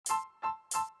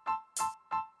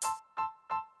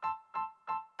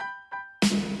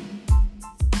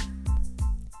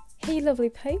Hey lovely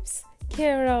peeps,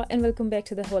 Kara, and welcome back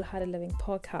to the Wholehearted Living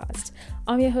podcast.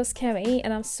 I'm your host Kemi,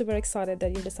 and I'm super excited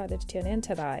that you decided to tune in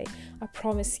today. I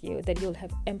promise you that you'll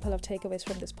have ample of takeaways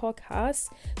from this podcast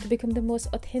to become the most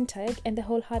authentic and the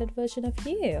wholehearted version of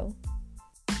you.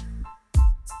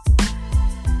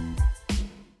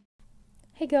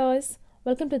 Hey guys,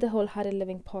 welcome to the Wholehearted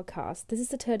Living podcast. This is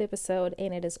the third episode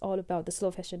and it is all about the slow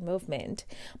fashion movement.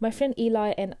 My friend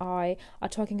Eli and I are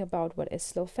talking about what is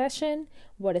slow fashion,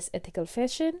 what is ethical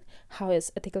fashion, how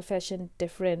is ethical fashion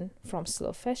different from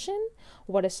slow fashion,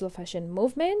 what is slow fashion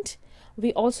movement.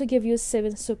 We also give you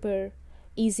 7 super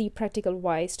easy practical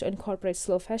ways to incorporate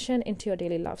slow fashion into your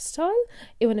daily lifestyle,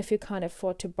 even if you can't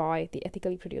afford to buy the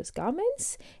ethically produced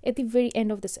garments. At the very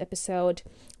end of this episode,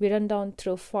 we run down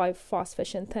through 5 fast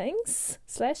fashion things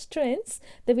 / trends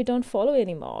that we don't follow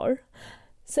anymore.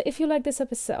 So if you like this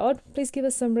episode, please give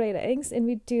us some ratings, and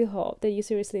we do hope that you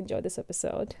seriously enjoy this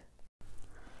episode.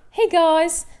 Hey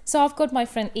guys, so I've got my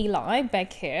friend Eli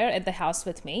back here at the house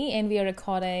with me, and we are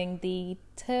recording the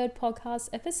third podcast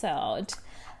episode.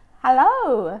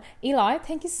 Hello. Eli,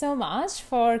 thank you so much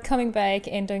for coming back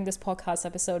and doing this podcast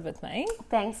episode with me.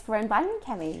 Thanks for inviting me,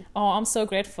 Kemi. Oh, I'm so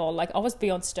grateful. I was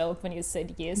beyond stoked when you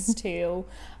said yes to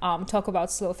talk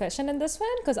about slow fashion in this one,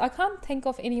 because I can't think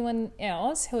of anyone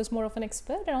else who is more of an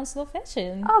expert around slow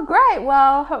fashion. Oh, great.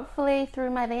 Well, hopefully through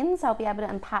my lens, I'll be able to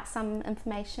impart some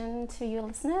information to your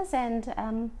listeners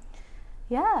and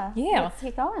yeah, let's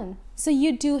get going. So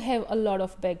you do have a lot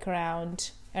of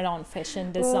background around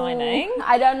fashion designing.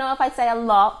 I don't know if I'd say a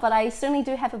lot, but I certainly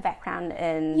do have a background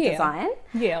in design.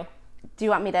 Yeah. Do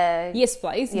you want me to? Yes,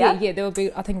 please. Yeah. That would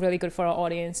be, I think, really good for our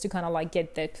audience to kind of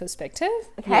get that perspective.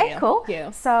 Okay, cool.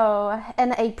 Yeah. So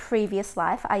in a previous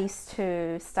life, I used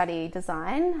to study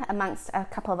design amongst a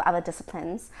couple of other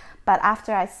disciplines, but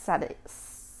after I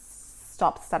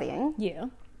stopped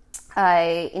studying,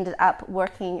 I ended up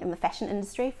working in the fashion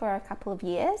industry for a couple of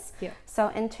years. Yeah.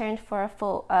 So interned for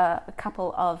a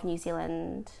couple of New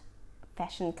Zealand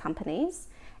fashion companies,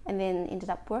 and then ended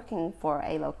up working for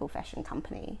a local fashion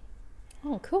company.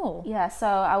 Oh, cool. Yeah, so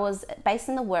I was based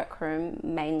in the workroom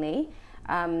mainly,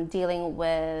 dealing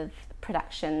with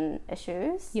production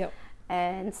issues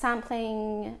and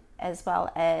sampling, as well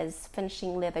as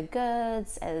finishing leather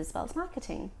goods, as well as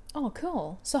marketing. Oh,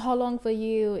 cool. So how long were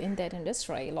you in that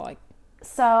industry?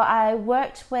 So I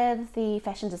worked with the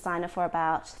fashion designer for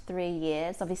about 3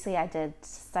 years. Obviously, I did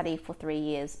study for 3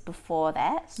 years before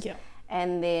that. Yeah.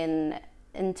 And then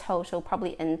in total,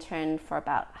 probably interned for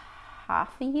about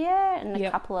half a year in a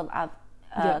couple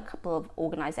of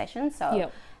organizations.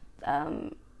 So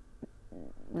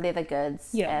leather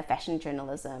goods, fashion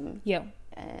journalism. Yeah.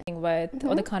 With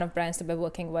or the kind of brands that we're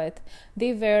working with,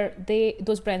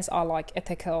 those brands are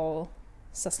ethical,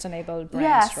 sustainable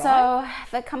brands, right?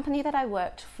 So the company that I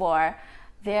worked for,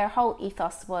 their whole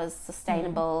ethos was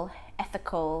sustainable,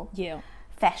 ethical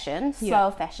fashion,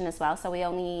 slow fashion as well. So we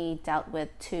only dealt with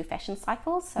 2 fashion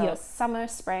cycles, so summer,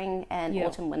 spring, and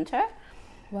autumn, winter.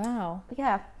 Wow.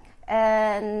 Yeah.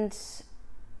 And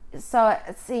so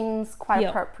it seems quite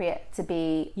appropriate to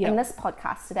be in this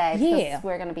podcast today, because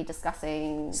we're going to be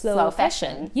discussing slow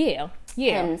fashion. Yeah.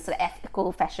 And sort of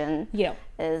ethical fashion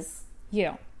is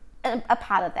a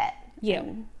part of that. Yeah,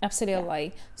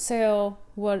 absolutely. So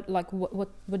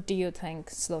what do you think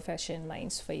slow fashion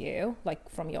means for you,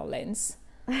 from your lens?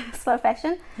 Slow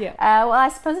fashion? Yeah. Well, I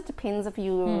suppose it depends if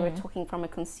you were talking from a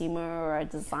consumer or a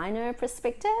designer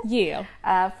perspective. Yeah.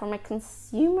 From a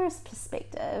consumer's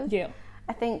perspective,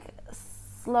 I think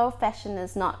slow fashion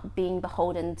is not being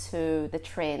beholden to the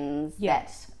trends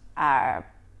that are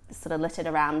sort of littered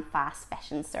around fast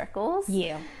fashion circles.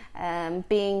 Yeah.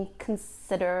 Being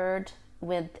considered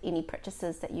with any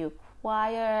purchases that you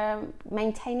acquire,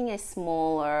 maintaining a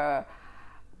smaller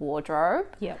wardrobe.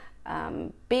 Yeah.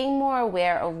 Being more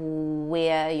aware of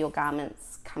where your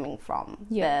garment's coming from,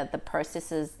 the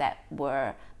processes that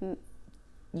were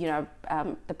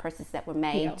the processes that were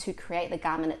made to create the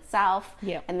garment itself,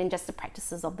 and then just the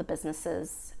practices of the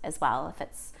businesses as well. If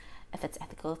it's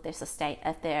ethical, if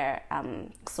they're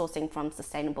sourcing from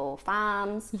sustainable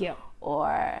farms,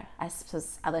 or I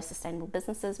suppose other sustainable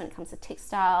businesses when it comes to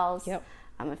textiles.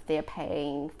 If they're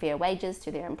paying fair wages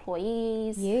to their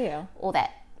employees, all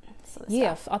that sort of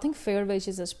stuff. I think fair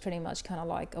wages is pretty much kind of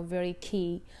a very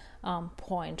key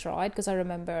point, right? Because I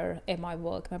remember at my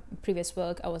previous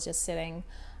work, I was just sitting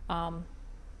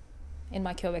in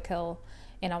my cubicle,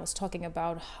 and I was talking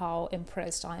about how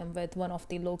impressed I am with one of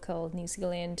the local New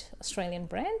Zealand Australian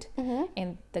brand,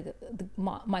 and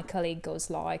my colleague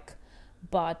goes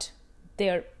but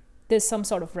there's some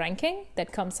sort of ranking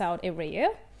that comes out every year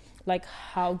like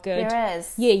how good there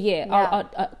is.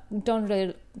 I don't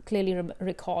really clearly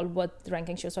recall what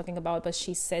ranking she was talking about, but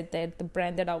she said that the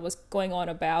brand that I was going on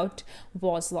about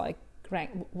was like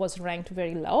ranked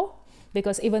very low,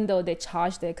 because even though they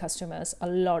charge their customers a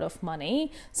lot of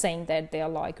money saying that they are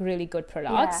like really good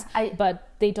products, but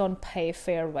they don't pay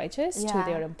fair wages to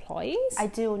their employees. I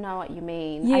do know what you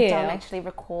mean. I don't actually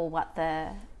recall what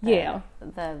the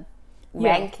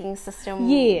ranking system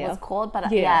was called, but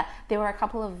there were a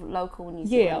couple of local New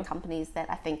Zealand companies that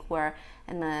I think were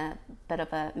in a bit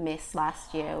of a mess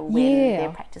last year when their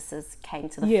practices came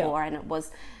to the fore, and it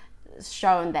was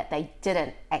shown that they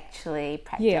didn't actually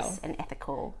practice an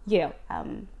ethical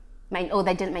or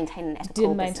they didn't maintain an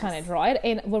ethical business. It, right?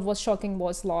 And what was shocking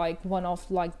was like one of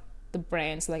like the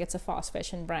brands, like it's a fast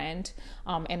fashion brand,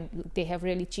 and they have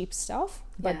really cheap stuff,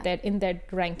 but that in that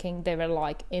ranking they were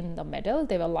like in the middle,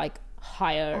 they were like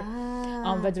higher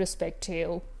with respect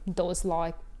to those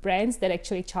like brands that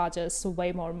actually charge us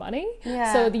way more money.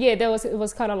 So it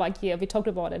was kind of like we talked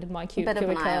about it in my bit of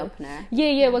an eye-opener.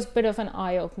 It was a bit of an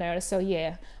eye-opener. So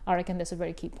I reckon that's a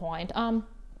very key point.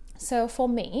 So for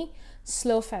me,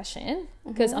 slow fashion,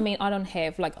 because I mean I don't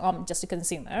have like I'm just a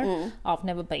consumer. I've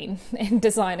never been in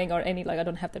designing or any, like I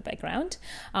don't have the background.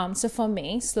 So for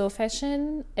me, slow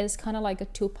fashion is kind of like a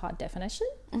two-part definition.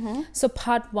 So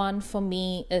part one for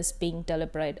me is being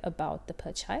deliberate about the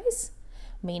purchase,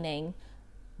 meaning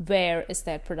where is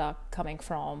that product coming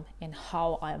from and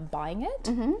how I'm buying it.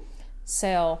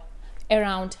 So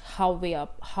around how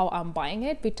I'm buying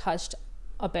it, we touched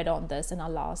a bit on this in our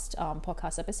last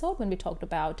podcast episode when we talked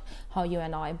about how you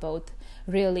and I both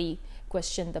really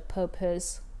question the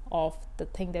purpose of the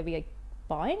thing that we are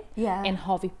buying and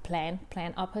how we plan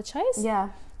our purchase.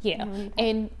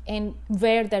 And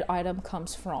where that item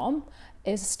comes from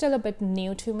is still a bit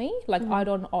new to me. Like I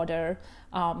don't order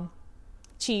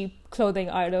cheap clothing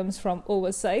items from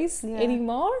overseas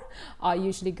anymore. I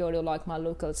usually go to like my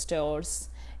local stores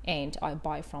and I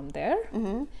buy from there.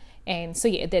 And so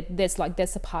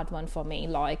that's the part one for me,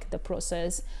 like the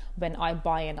process when I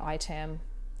buy an item,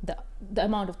 the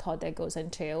amount of thought that goes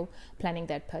into planning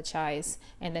that purchase,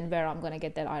 and then where I'm going to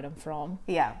get that item from.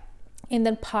 And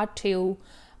then part two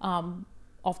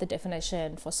of the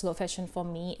definition for slow fashion for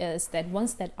me is that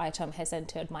once that item has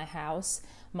entered my house,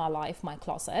 my life, my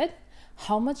closet,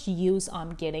 how much use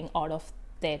I'm getting out of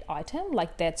that item,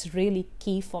 like that's really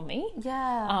key for me.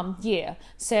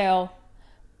 So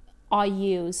I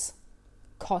use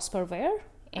cost per wear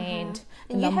and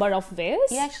number of wears.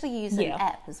 You actually use an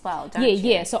app as well, don't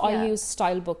you? So I use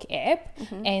Stylebook app,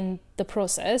 and the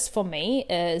process for me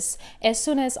is as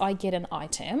soon as I get an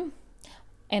item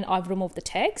and I've removed the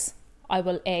tags, I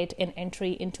will add an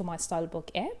entry into my Stylebook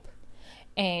app,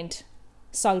 and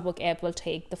Stylebook app will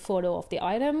take the photo of the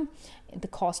item, the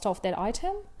cost of that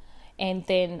item, and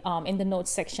then in the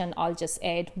notes section I'll just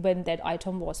add when that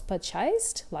item was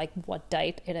purchased, like what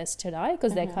date it is today,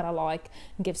 because that kind of like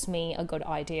gives me a good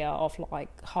idea of like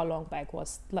how long back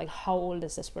was, like how old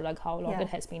is this product, how long it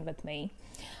has been with me.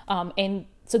 And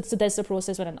so that's the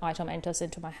process. When an item enters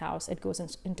into my house, it goes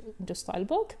into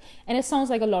Stylebook, and it sounds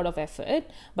like a lot of effort,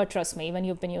 but trust me, when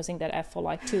you've been using that app for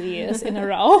like 2 years in a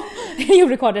row, you've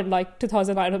recorded like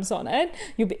 2,000 items on it,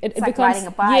 it becomes like riding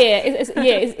a bike.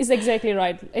 It's exactly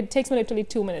right. It takes me literally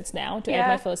 2 minutes now to add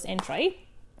my first entry.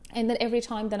 And then every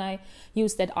time that I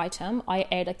use that item, I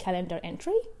add a calendar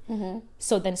entry.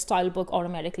 So then Stylebook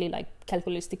automatically like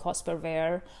calculates the cost per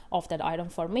wear of that item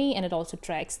for me, and it also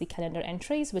tracks the calendar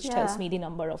entries, which tells me the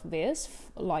number of wears,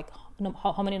 like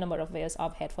how many number of wears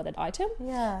I've had for that item.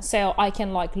 So I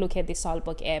can like look at the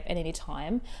Stylebook app at any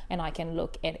time, and I can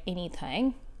look at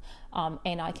anything.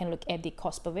 And I can look at the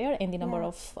cost per wear and the number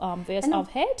of wears I've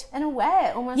had. In a way,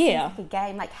 it almost seems like a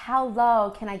game. Like, how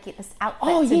low can I get this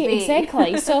outfit to be?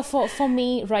 Exactly. So for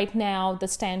me right now, the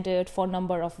standard for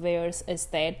number of wears is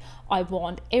that I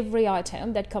want every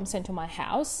item that comes into my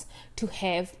house to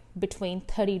have between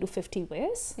 30 to 50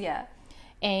 wears.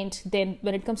 And then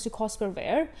when it comes to cost per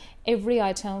wear, every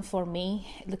item for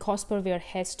me, the cost per wear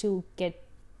has to get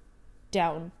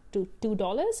down to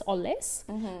 $2 or less.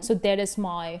 So that is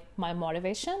my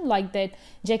motivation. Like that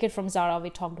jacket from Zara we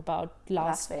talked about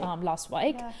last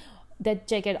week. That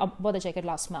jacket, I bought the jacket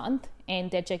last month, and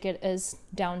that jacket is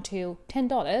down to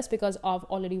 $10 because I've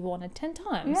already worn it 10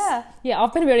 times.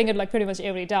 I've been wearing it like pretty much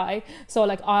every day. So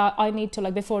like I need to,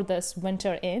 like before this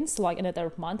winter ends, like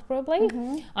another month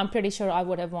probably, I'm pretty sure I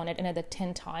would have worn it another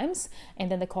 10 times, and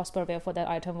then the cost per wear for that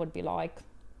item would be like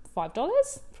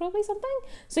 $5 probably, something.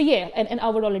 So and I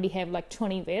would already have like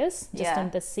 20 wears just in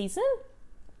this season.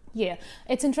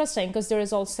 It's interesting because there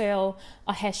is also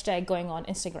a hashtag going on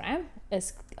Instagram,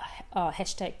 is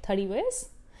hashtag 30 ways.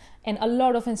 And a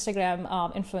lot of Instagram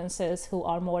influencers who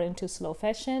are more into slow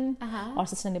fashion or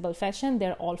sustainable fashion,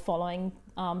 they're all following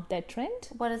that trend.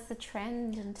 What is the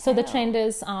trend entail? So the trend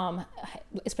is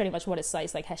it's pretty much what it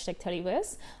says, like hashtag 30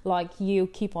 wears. Like you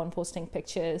keep on posting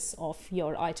pictures of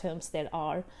your items that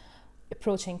are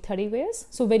approaching 30 wears.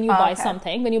 So when you buy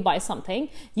something,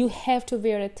 you have to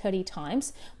wear it 30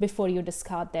 times before you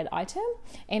discard that item.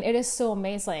 And it is so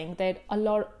amazing that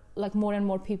more and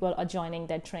more people are joining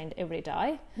that trend every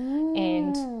day.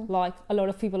 And like a lot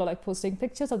of people are like posting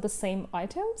pictures of the same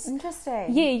items. Interesting.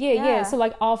 Yeah. So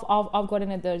like I've got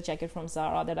another jacket from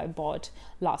Zara that I bought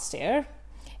last year,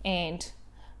 and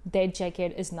that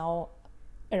jacket is now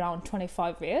around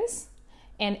 25 wears.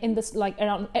 And in this, like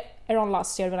around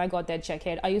last year when I got that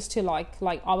jacket, I used to like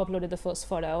I've uploaded the first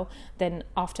photo. Then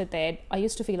after that, I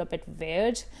used to feel a bit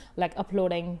weird, like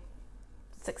uploading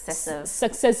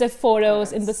successive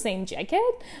photos in the same jacket.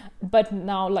 But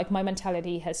now like my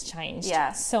mentality has changed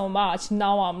so much.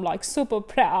 Now I'm like super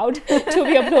proud to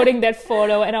be uploading that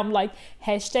photo, and I'm like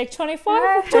hashtag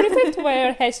 25th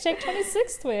wear, hashtag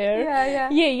 26th wear.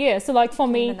 Yeah. So like for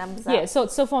me,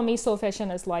 so for me, slow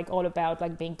fashion is like all about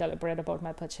like being deliberate about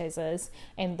my purchases,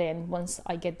 and then once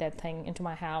I get that thing into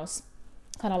my house,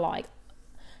 kind of like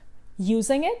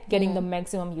using it, getting the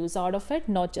maximum use out of it,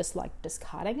 not just like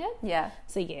discarding it.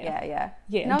 So yeah.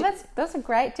 No, those are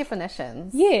great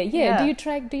definitions. Yeah. Do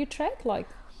you track like?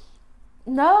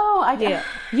 No, I don't.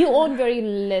 You own very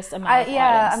less amount of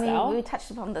items. I mean, we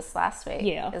touched upon this last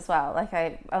week as well. Like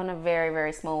I own a very,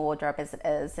 very small wardrobe as it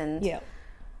is, and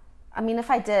I mean,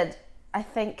 if I did, I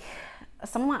think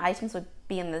some of my items would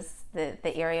be in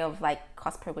the area of like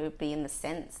cost per would be in the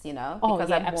cents, you know,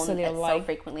 because I've worn it so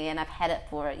frequently and I've had it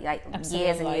for like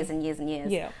years and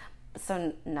years. Yeah.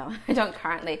 So no, I don't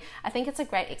currently. I think it's a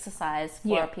great exercise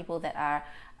for people that are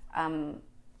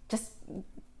just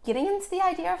getting into the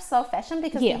idea of slow fashion,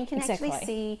 because you can actually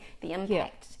see the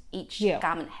impact each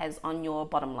garment has on your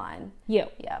bottom line. Yeah.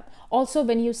 Also,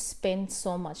 when you spend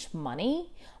so much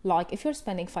money, like if you're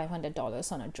spending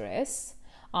 $500 on a dress,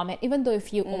 and even though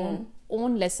if you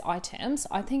own less items,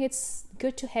 I think it's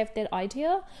good to have that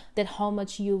idea that how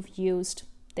much you've used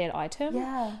that item.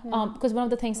 Because one of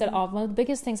the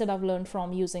biggest things that I've learned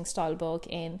from using Stylebook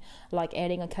and like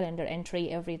adding a calendar entry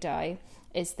every day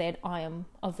is that I am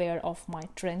aware of my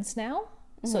trends now.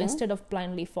 So instead of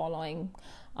blindly following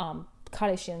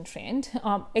Kardashian trend,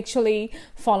 actually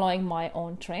following my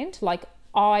own trend. Like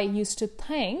I used to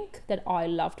think that I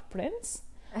loved Prince.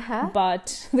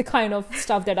 But the kind of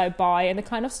stuff that I buy and the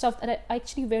kind of stuff that I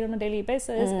actually wear on a daily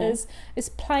basis is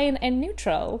plain and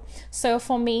neutral. So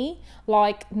for me,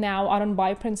 like now I don't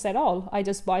buy Prince at all. I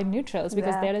just buy neutrals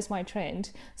because that is my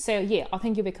trend. So yeah, I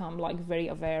think you become like very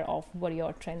aware of what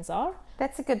your trends are.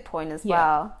 That's a good point as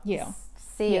well.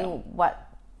 Seeing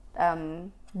what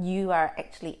you are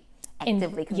actually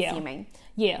actively consuming.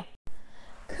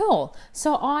 Cool.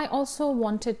 So I also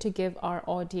wanted to give our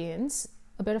audience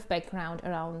a bit of background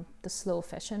around the slow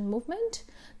fashion movement,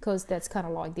 because that's kind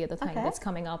of like the other thing that's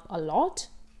coming up a lot.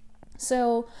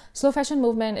 So slow fashion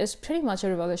movement is pretty much a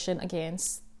revolution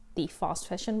against the fast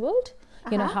fashion world.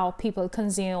 You know how people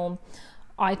consume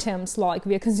items, like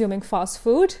we are consuming fast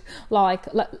food, like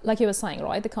you were saying,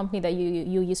 right? The company that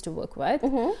you used to work with,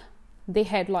 they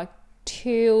had like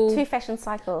two fashion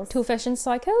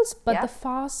cycles, but the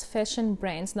fast fashion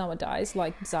brands nowadays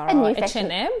like Zara,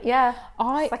 H&M,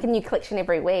 it's like a new collection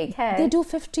every week. They do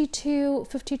 52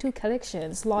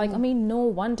 collections. Like I mean, no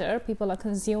wonder people are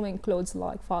consuming clothes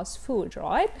like fast food,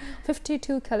 right?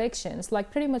 52 collections, like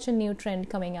pretty much a new trend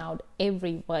coming out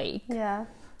every week.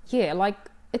 Like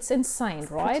it's insane,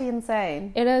 right? Pretty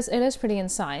insane. It is pretty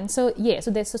insane. So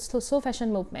there's a slow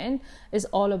fashion movement is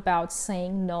all about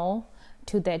saying no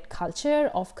to that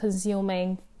culture of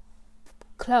consuming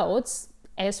clothes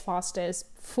as fast as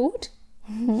food.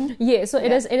 So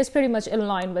it is pretty much in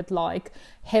line with like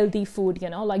healthy food, you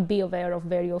know, like be aware of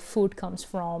where your food comes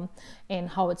from and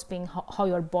how it's being, how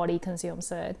your body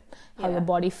consumes it, how your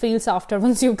body feels after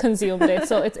once you've consumed it.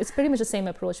 So it's pretty much the same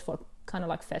approach for kind of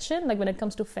like fashion. Like when it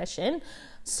comes to fashion,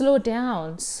 slow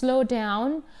down,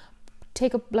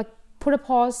 put a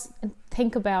pause and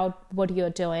think about what you're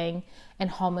doing and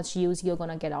how much use you're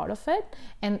going to get out of it,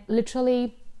 and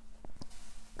literally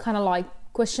kind of like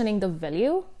questioning the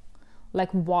value,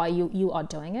 like why you are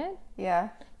doing it.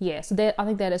 So I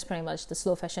think that is pretty much the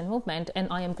slow fashion movement, and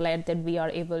I am glad that we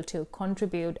are able to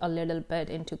contribute a little bit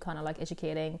into kind of like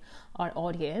educating our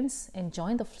audience and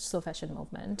join the slow fashion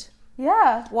movement.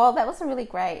 Well, that was a really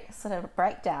great sort of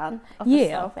breakdown of the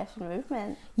slow fashion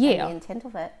movement and the intent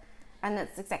of it. And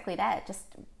it's exactly that, just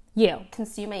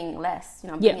consuming less,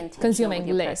 being intentional consuming with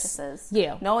your less purchases,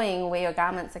 knowing where your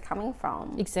garments are coming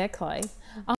from. Exactly.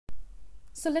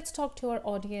 So let's talk to our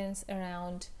audience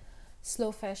around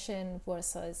slow fashion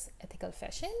versus ethical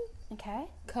fashion. Okay.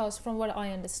 Because from what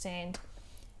I understand,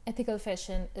 ethical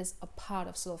fashion is a part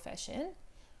of slow fashion.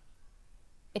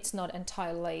 It's not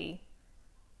entirely,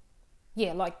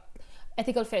 like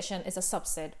ethical fashion is a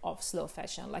subset of slow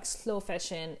fashion. Like slow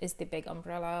fashion is the big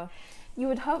umbrella. You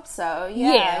would hope so.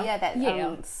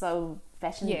 So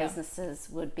fashion businesses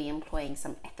would be employing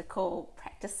some ethical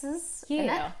practices in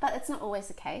it, but it's not always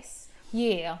the case.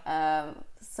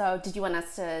 So did you want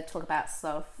us to talk about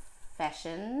slow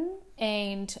fashion?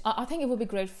 And I think it would be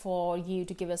great for you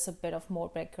to give us a bit of more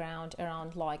background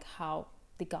around like how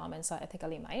the garments are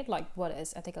ethically made. Like what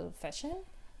is ethical fashion?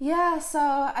 Yeah, so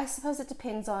I suppose it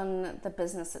depends on the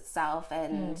business itself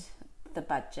and the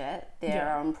budget,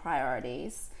 their own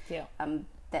priorities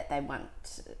that they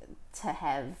want to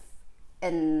have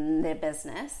in their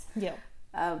business.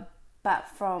 But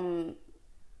from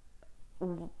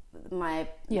my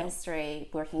history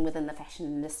working within the fashion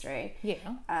industry,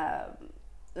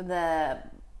 the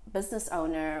business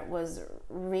owner was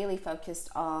really focused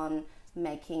on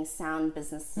making sound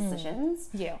business decisions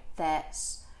that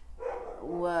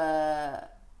were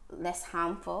less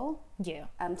harmful to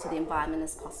the environment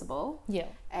as possible,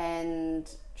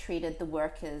 and treated the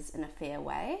workers in a fair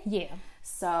way.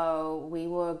 So we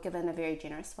were given a very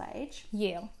generous wage.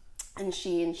 And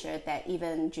she ensured that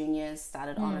even juniors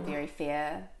started on a very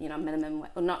fair, minimum,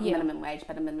 or not minimum wage,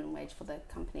 but a minimum wage for the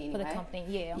company anyway. For the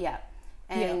company,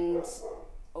 And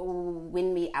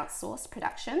when we outsourced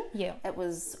production, it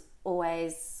was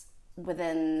always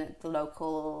within the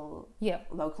local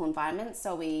environment.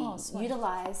 So we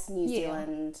utilised New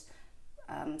Zealand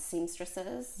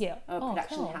seamstresses or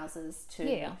production houses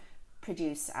to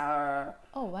produce our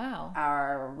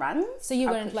runs. So you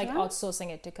weren't like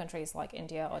outsourcing it to countries like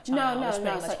India or China?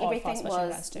 No. So everything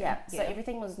was So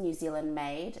everything was New Zealand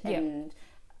made, and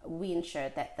we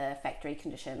ensured that the factory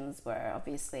conditions were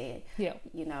obviously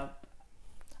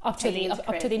up to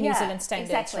the New Zealand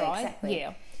standards, right? Exactly.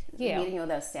 Meeting all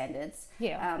those standards.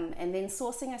 And then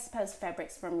sourcing, I suppose,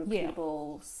 fabrics from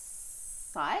reputable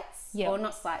sites, or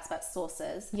not sites but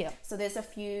sources. So there's a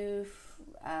few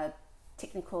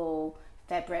technical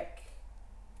fabric,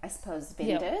 I suppose,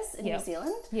 vendors in New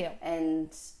Zealand,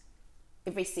 and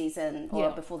every season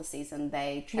or before the season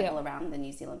they travel around the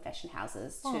New Zealand fashion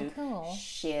houses to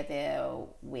share their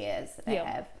wares that they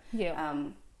have.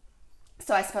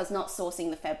 So I suppose not sourcing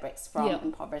the fabrics from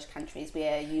impoverished countries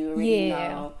where you already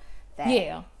know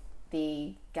that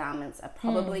the garments are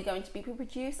probably going to be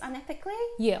produced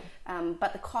unethically.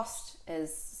 But the cost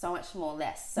is so much more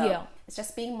less. So it's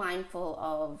just being mindful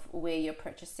of where you're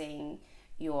purchasing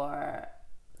your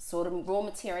sort of raw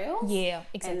materials.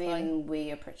 And then where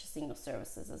you're purchasing your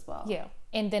services as well.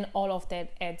 And then all of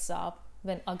that adds up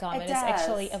when a garment is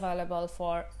actually available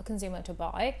for a consumer to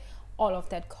buy. All of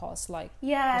that costs so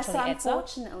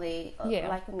unfortunately,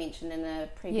 like we mentioned in a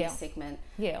previous segment,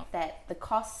 that the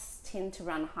costs tend to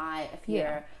run high if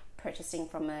you're purchasing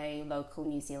from a local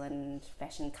New Zealand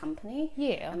fashion company,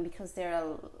 and because there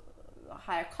are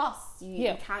higher costs,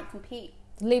 you can't compete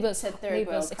labor's to third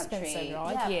world country expensive,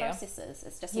 right? Processes.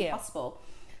 It's just impossible.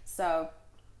 So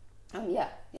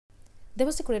there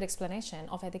was a great explanation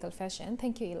of ethical fashion.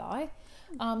 Thank you, Eli.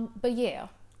 But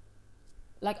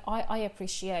like I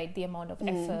appreciate the amount of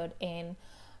effort and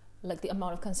like the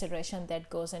amount of consideration that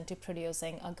goes into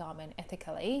producing a garment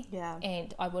ethically.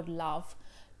 And I would love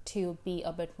to be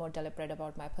a bit more deliberate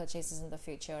about my purchases in the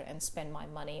future and spend my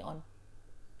money on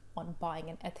buying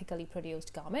an ethically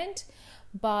produced garment.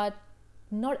 But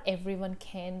not everyone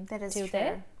can do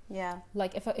that.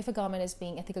 Like if a garment is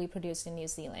being ethically produced in New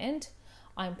Zealand,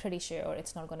 I'm pretty sure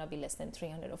it's not going to be less than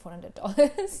 $300 or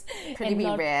 $400. Pretty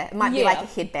rare. It might be like a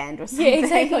headband or something.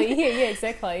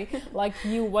 Exactly. Like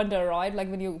you wonder, right? Like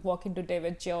when you walk into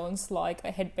David Jones, like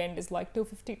a headband is like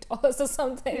 $250 or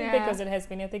something because it has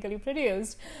been ethically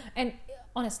produced. And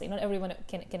honestly, not everyone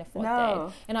can afford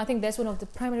that. And I think that's one of the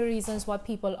primary reasons why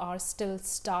people are still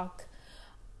stuck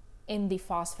in the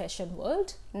fast fashion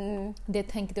world. They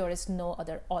think there is no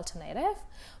other alternative.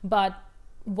 But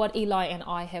what Eli and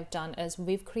I have done is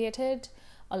we've created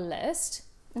a list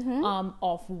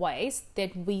of ways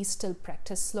that we still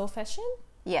practice slow fashion.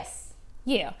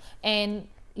 And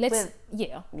let's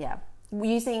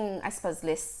using, I suppose,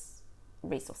 less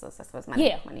resources, I suppose,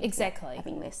 money, exactly,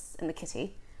 having less in the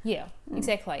kitty.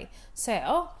 Exactly.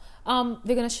 So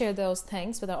we're going to share those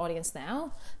things with our audience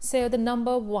now. So the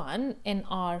number one in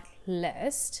our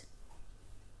list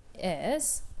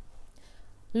is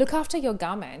look after your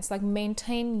garments, like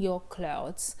maintain your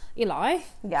clothes. Eli?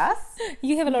 Yes?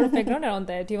 You have a lot of background around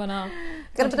that. Do you want to...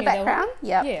 Got a bit of background?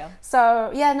 Yeah.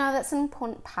 So, no, that's an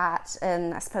important part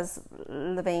in, I suppose,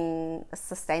 living a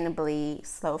sustainably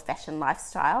slow fashion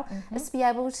lifestyle, is to be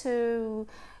able to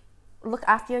look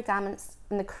after your garments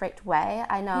in the correct way.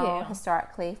 I know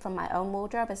historically from my own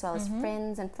wardrobe, as well as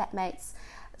friends and flatmates,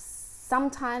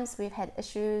 sometimes we've had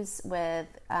issues with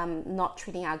not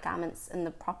treating our garments in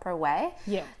the proper way.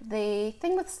 Yeah. The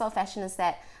thing with slow fashion is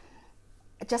that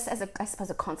just as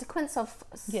a consequence of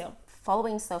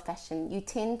following slow fashion, you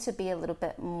tend to be a little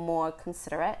bit more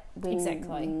considerate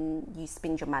when you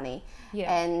spend your money.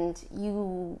 Yeah. And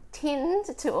you tend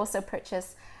to also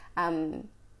purchase, I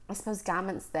suppose,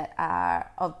 garments that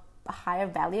are of a higher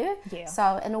value. Yeah.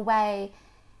 So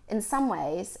in some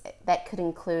ways, that could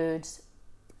include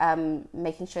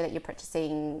making sure that you're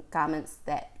purchasing garments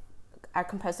that are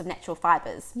composed of natural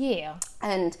fibers. Yeah.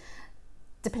 And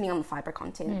depending on the fiber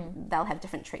content, they'll have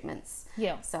different treatments.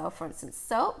 Yeah. So, for instance,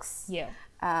 silks. Yeah.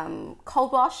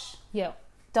 Cold wash. Yeah.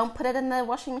 Don't put it in the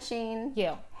washing machine.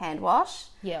 Yeah. Hand wash.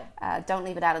 Yeah. Don't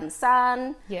leave it out in the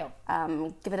sun. Yeah.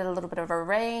 Give it a little bit of a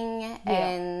wring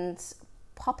and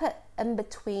pop it in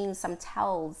between some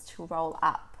towels to roll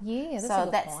up. Yeah,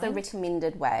 that's the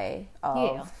recommended way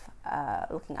of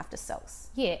looking after silks.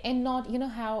 Yeah, and not,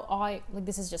 how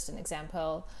this is just an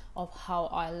example of how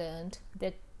I learned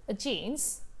that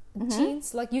jeans,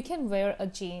 like you can wear a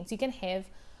jeans, you can have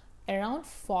around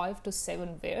 5 to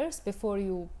 7 wears before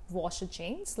you wash a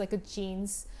jeans. Like a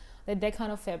jeans, that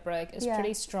kind of fabric is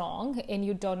pretty strong, and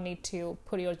you don't need to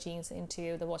put your jeans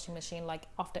into the washing machine like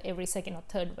after every second or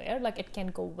third wear. Like it can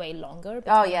go way longer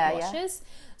between washes.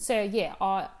 So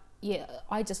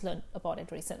I just learned about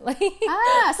it recently.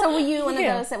 So were you one of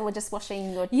those that were just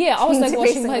washing your jeans? I was like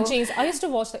washing my jeans. I used to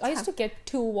wash, I used to get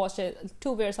 2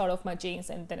 wears out of my jeans,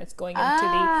 and then it's going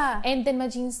into and then my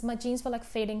jeans were like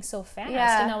fading so fast,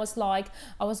 and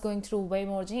I was going through way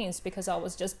more jeans because I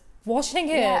was just washing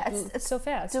it it's so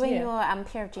fast. Doing your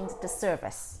pair of jeans a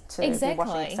disservice to be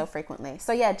washing it so frequently.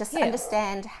 So just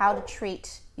understand how to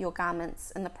treat your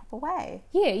garments in the proper way.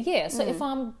 So if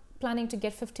I'm planning to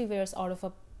get 50 wears out of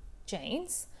a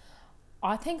jeans,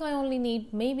 I think I only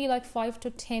need maybe like 5 to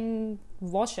 10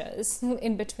 washes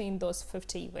in between those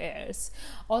 50 wears.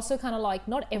 Also, kind of like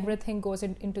not everything goes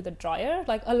into the dryer.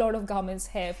 Like a lot of garments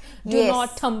have do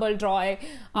not tumble dry.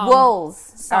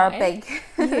 Wools are a big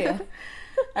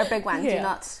a big one. Do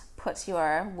not put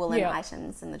your woolen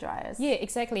items in the dryers.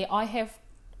 Exactly.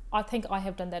 I think I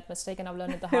have done that mistake, and I've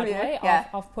learned it the hard way.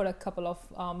 I've put a couple of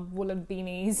woolen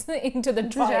beanies into the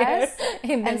dryer,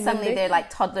 and suddenly they're like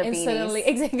toddler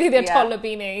beanies. They're toddler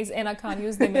beanies, and I can't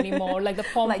use them anymore. Like the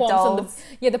pom-poms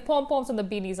the pom-poms and the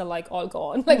beanies are like all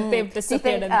gone. Like they've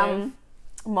disappeared. Do you think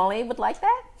Molly would like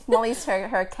that? Molly's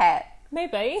her cat.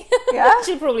 Maybe. Yeah.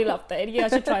 She'd probably love that. Yeah, I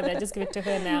should try that. Just give it to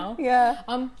her now. Yeah.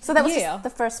 So that was just the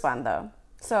first one, though.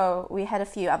 So we had a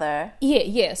few other...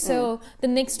 So the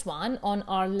next one on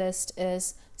our list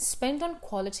is spend on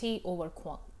quality over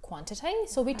quantity.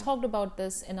 So we talked about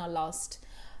this in our last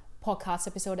podcast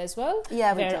episode as well.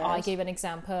 Yeah, we where did. I gave an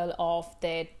example of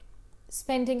that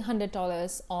spending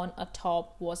 $100 on a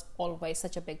top was always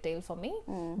such a big deal for me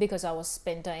because I was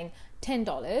spending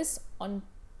 $10 on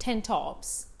 10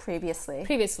 tops previously,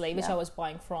 which I was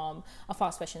buying from a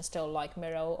fast fashion store like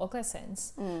Miro or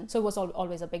Glassons. So it was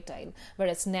always a big deal.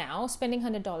 Whereas now, spending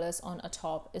 $100 on a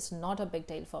top is not a big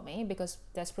deal for me because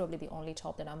that's probably the only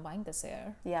top that I'm buying this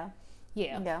year.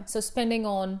 Yeah. So spending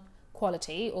on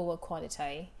quality over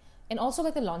quantity. And also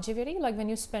like the longevity, like when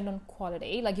you spend on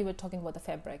quality, like you were talking about the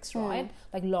fabrics, right?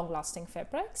 Like long-lasting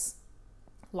fabrics.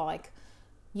 Like,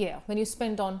 when you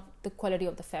spend on the quality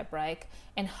of the fabric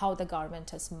and how the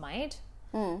garment is made,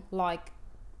 like,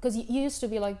 because you used to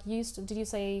be like, did you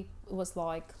say it was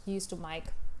like, you used to make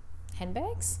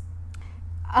handbags?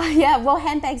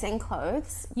 Handbags and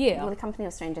clothes. Yeah. Well, the Company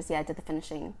of Strangers, did the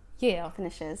finishing. Yeah.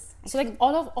 Finishes. So like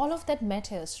all of that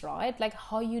matters, right? Like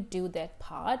how you do that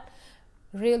part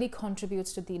really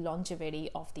contributes to the longevity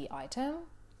of the item.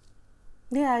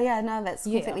 No, that's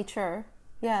completely true.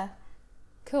 Yeah.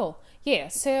 Cool. Yeah.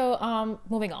 So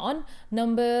moving on.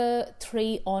 Number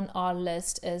 3 on our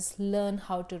list is learn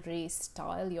how to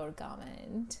restyle your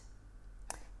garment.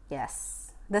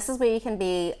 Yes. This is where you can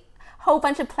be a whole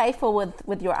bunch of playful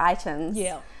with your items.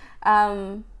 Yeah.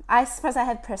 I suppose I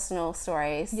have personal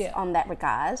stories on that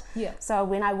regard. Yeah. So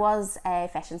when I was a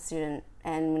fashion student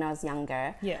and when I was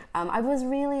younger, I was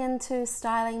really into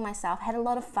styling myself. I had a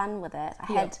lot of fun with it. I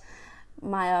had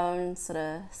my own sort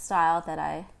of style that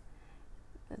I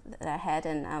had,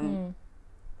 and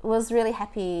was really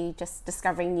happy just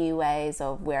discovering new ways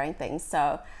of wearing things.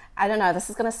 So I don't know, this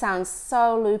is going to sound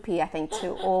so loopy, I think,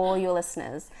 to all your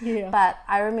listeners. Yeah. But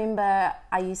I remember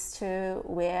I used to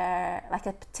wear like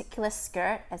a particular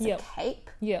skirt as a cape.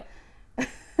 Yeah.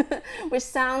 Which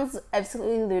sounds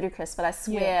absolutely ludicrous, but I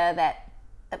swear that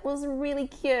it was really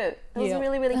cute. It was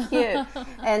really, really cute.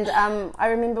 And I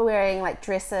remember wearing like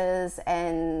dresses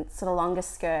and sort of longer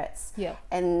skirts. Yeah.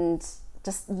 And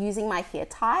just using my hair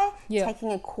tie,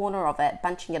 taking a corner of it,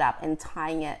 bunching it up and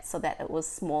tying it so that it was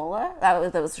smaller, that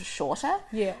it was shorter.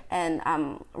 Yeah. And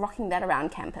rocking that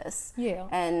around campus. Yeah.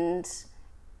 And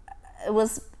it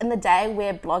was in the day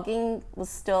where blogging was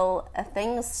still a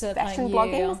thing, fashion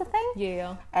blogging was a thing.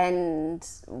 Yeah. And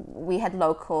we had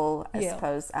local, I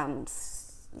suppose,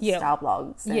 style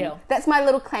blogs. And that's my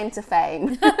little claim to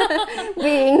fame,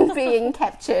 being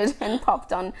captured and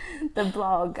popped on the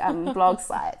blog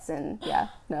sites. And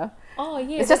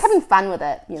it's just having fun with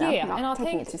it, you know, not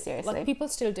taking it too seriously. Like, people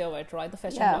still do it, right? The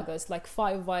fashion bloggers, like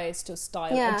 5 ways to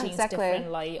style a jeans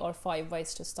differently, or 5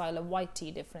 ways to style a white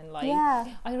tee differently.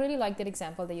 I really like that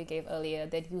example that you gave earlier,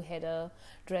 that you had a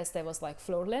dress that was like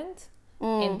floor length,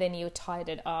 and then you tied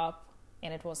it up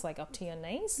and it was like up to your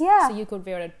knees. So you could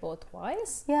wear it both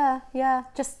ways.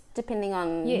 Just depending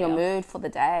on your mood for the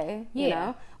day, you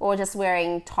know, or just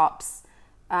wearing tops.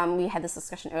 We had this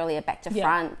discussion earlier, back to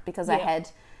front, because I had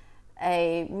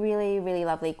a really, really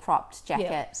lovely cropped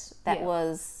jacket that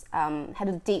was had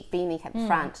a deep V-neck at the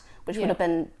front, which would have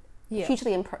been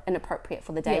hugely inappropriate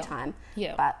for the daytime.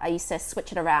 But I used to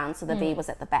switch it around so the V was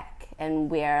at the back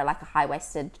and wear like a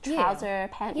high-waisted trouser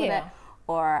pant with it,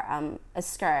 or a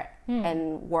skirt,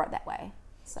 and wore it that way.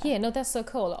 So. That's so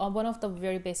cool. One of the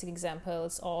very basic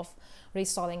examples of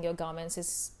restyling your garments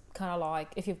is kind of like,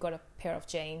 if you've got a pair of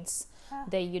jeans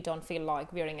that you don't feel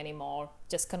like wearing anymore,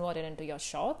 just convert it into your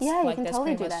shorts. You like, can that's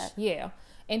totally pretty do much, that.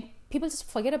 And people just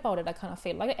forget about it. I kind of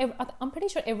feel like I'm pretty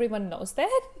sure everyone knows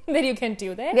that you can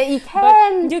do that. That you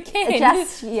can. But you can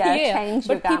adjust, change your garments.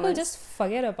 But people just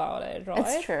forget about it, right?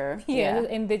 It's true.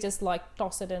 And they just like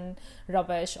toss it in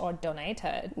rubbish or donate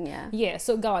it.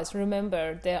 So guys,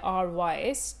 remember, there are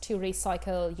ways to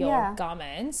recycle your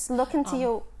garments. Look into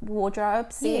your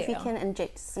wardrobe, see if you can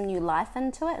inject some new life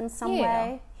into it in some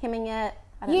way, hemming it,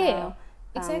 I don't know.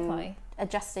 Exactly.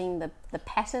 Adjusting the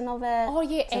pattern of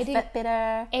it to fit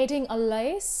better. Adding a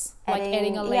lace.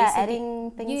 Adding a lace.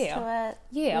 Adding things to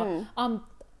it.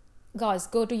 Guys,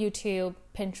 go to YouTube,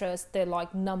 Pinterest. There are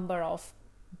like number of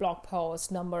blog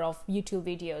posts, number of YouTube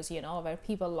videos, you know, where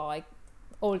people like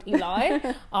old Eli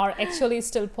are actually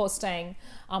still posting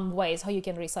ways how you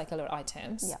can recycle your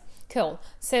items. Cool.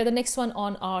 So the next one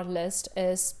on our list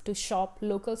is to shop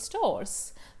local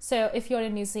stores. So if you're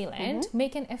in New Zealand,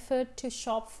 make an effort to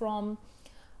shop from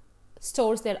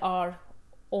stores that are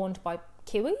owned by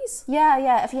Kiwis.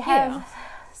 If you have,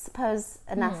 suppose,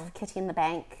 enough kitty in the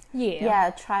bank,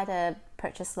 try to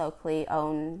purchase locally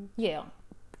owned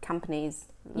companies,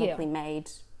 locally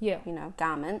made, you know,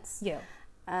 garments.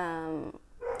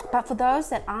 But for those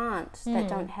that aren't, that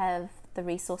don't have the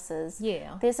resources,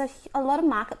 there's a lot of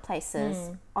marketplaces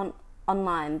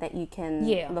online that you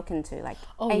can look into, like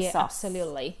ASOS,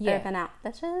 absolutely, Urban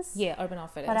Outfitters. Urban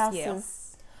Outfitters. What else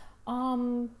is?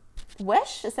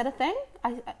 Wish, is that a thing?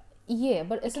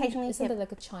 But isn't it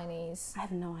like a Chinese? I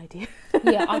have no idea.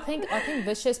 I think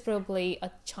Wish is probably a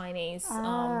Chinese.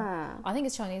 I think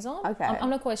it's Chinese on. Okay, I'm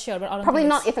not quite sure, but I don't probably think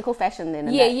not ethical fashion then.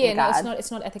 No,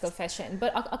 it's not ethical fashion.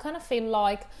 But I kind of feel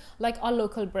like our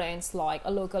local brands, like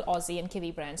our local Aussie and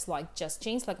Kiwi brands, like Just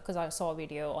Jeans, like, because I saw a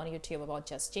video on YouTube about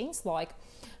Just Jeans, like.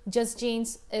 Just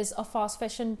Jeans is a fast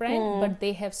fashion brand, but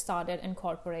they have started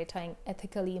incorporating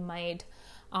ethically made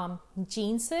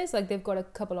jeans. Like, they've got a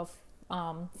couple of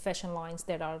fashion lines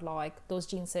that are like, those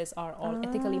jeans are all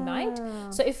ethically made.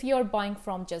 So if you're buying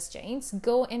from Just Jeans,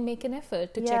 go and make an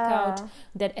effort to check out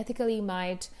that ethically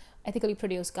made, ethically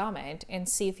produced garment and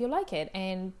see if you like it.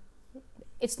 And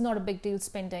it's not a big deal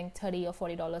spending $30 or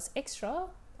 $40 extra.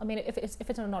 I mean, if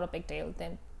it's not a big deal,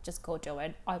 then just go do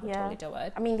it. I would totally do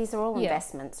it. I mean, these are all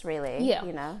investments, really.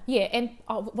 You know. And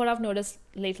what I've noticed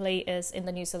lately is in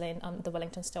the New Zealand, the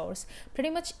Wellington stores, pretty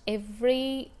much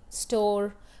every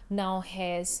store now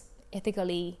has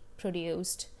ethically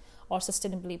produced or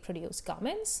sustainably produced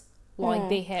garments. Like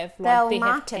they have, like they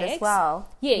have tags as well.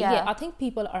 I think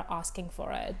people are asking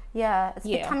for it. It's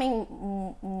becoming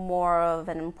more of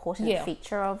an important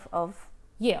feature of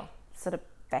sort of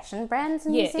fashion brands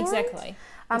in New Zealand. Exactly.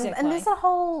 And there's a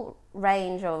whole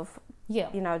range of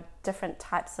you know, different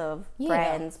types of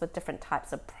brands with different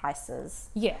types of prices.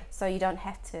 So you don't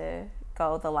have to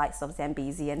go the likes of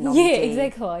Zambezi and Nong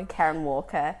exactly. Karen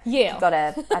Walker. Yeah. You've got a,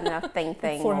 I don't know,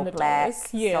 Thing, All Black,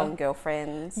 Strong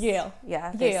Girlfriends. Yeah.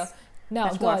 No,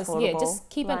 guys, just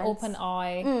keep an open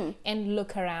eye and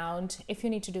look around. If you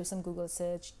need to do some Google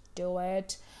search, do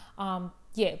it.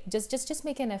 Just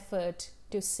make an effort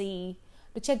to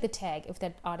check the tag if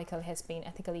that article has been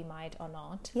ethically made or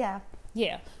not.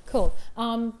 Yeah, cool.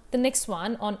 The next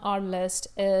one on our list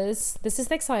is the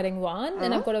exciting one,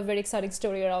 and I've got a very exciting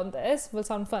story around this. Will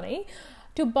sound funny.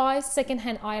 To buy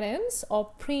secondhand items or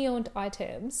pre-owned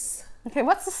items. Okay,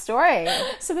 what's the story?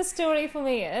 So the story for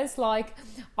me is like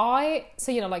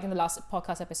in the last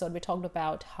podcast episode, we talked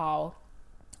about how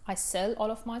I sell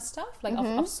all of my stuff. Like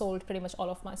I've sold pretty much all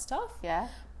of my stuff. Yeah.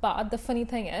 But the funny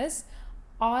thing is,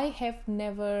 I have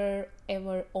never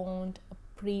ever owned a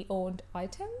pre-owned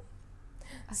item.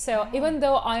 Okay. So even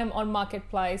though I am on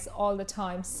Marketplace all the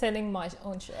time selling my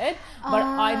own shit, but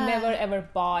I never ever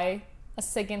buy a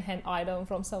second-hand item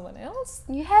from someone else.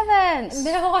 You haven't?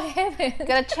 No, I haven't.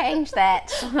 Gotta change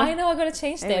that. I know I gotta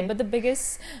change that. But the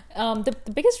biggest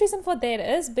reason for that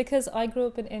is because I grew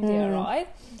up in India, right?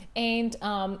 And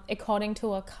according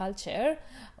to our culture,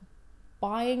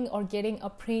 buying or getting a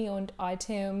pre-owned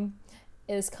item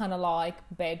is kind of like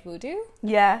bad voodoo.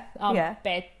 Yeah.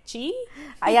 Bad chi.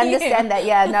 I understand that.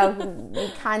 Yeah, no, we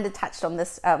kind of touched on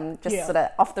this sort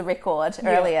of off the record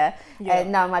earlier. Yeah.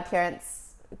 And no, my parents'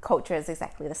 culture is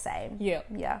exactly the same.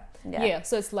 Yeah.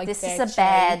 So it's like this is a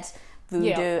bad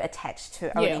voodoo attached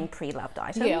to owning pre-loved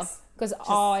items. Yeah, because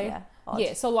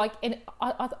so like, and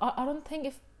I don't think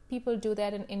if people do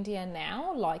that in India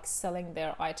now, like selling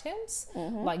their items,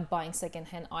 like buying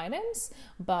second-hand items.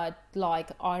 But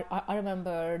like I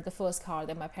remember the first car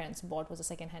that my parents bought was a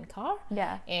second-hand car.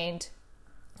 Yeah, and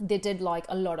they did like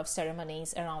a lot of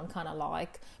ceremonies around kind of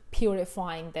like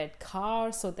purifying that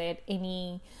car so that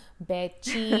any bad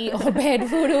chi or bad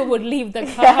voodoo would leave the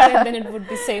car and then it would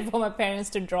be safe for my parents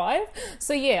to drive.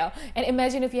 So and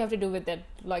imagine if you have to do with that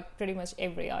like pretty much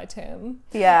every item.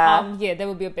 That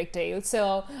would be a big deal.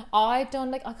 So I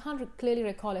can't clearly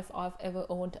recall if I've ever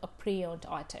owned a pre-owned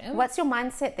item. What's your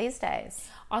mindset these days?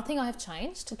 I think I have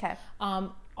changed. Okay.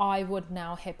 I would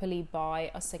now happily buy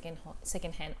a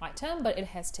second-hand item, but it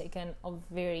has taken a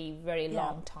very, very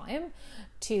long time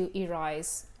to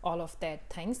erase all of that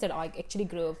things that I actually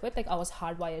grew up with. Like I was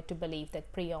hardwired to believe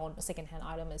that pre-owned second-hand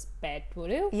item is bad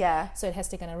voodoo. Yeah. So it has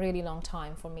taken a really long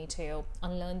time for me to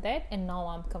unlearn that, and now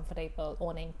I'm comfortable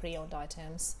owning pre-owned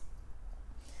items.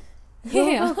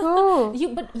 Yeah. Cool.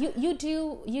 You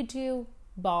do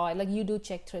buy, like you do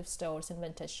check thrift stores and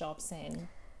vintage shops and.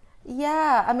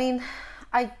 Yeah, I mean,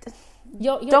 I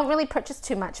don't really purchase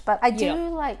too much, but I do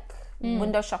like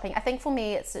window shopping. I think for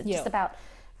me, it's just about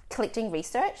collecting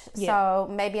research. So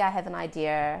maybe I have an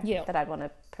idea that I'd want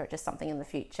to purchase something in the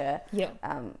future.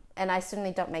 And I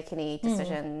certainly don't make any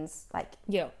decisions like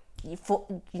the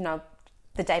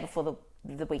day before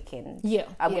the weekend.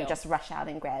 I wouldn't just rush out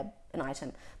and grab an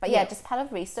item. But just part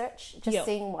of research, just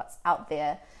seeing what's out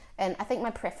there. And I think my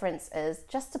preference is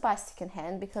just to buy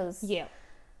secondhand because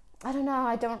I don't know,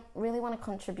 I don't really want to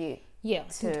contribute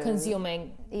to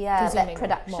consuming that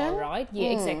production more, right?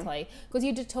 Exactly, because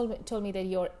you did told me that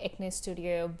your acne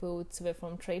studio boots were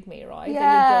from Trade Me, right?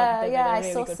 I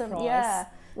saw some price.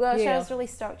 Which I was really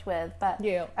stoked with, but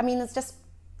I mean it's just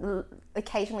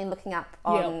occasionally looking up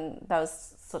on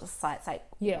those sort of sites like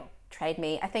Trade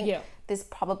Me. I think there's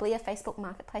probably a Facebook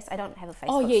marketplace. I don't have a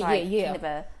Facebook, so I can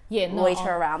never loiter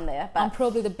around there. But I'm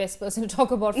probably the best person to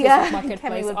talk about Facebook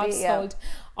Marketplace.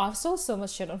 I've sold so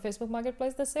much shit on Facebook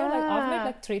Marketplace this year. Like I've made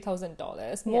like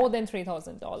 $3,000, more than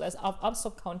 $3,000. I've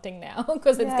stopped counting now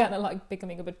because it's kind of like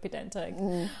becoming a bit pedantic.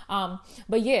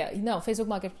 But Facebook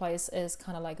Marketplace is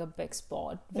kind of like a big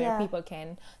spot where people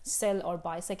can sell or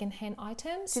buy secondhand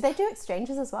items. Do they do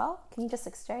exchanges as well? Can you just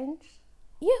exchange?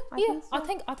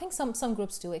 I think some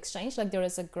groups do exchange. Like there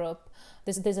is a group,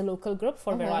 there's a local group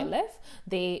for where I live.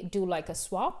 They do like a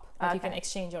swap. Like you can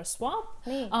exchange or swap.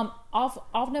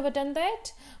 I've never done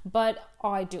that, but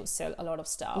I do sell a lot of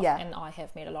stuff and I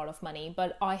have made a lot of money.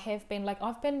 But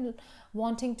I've been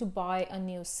wanting to buy a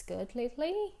new skirt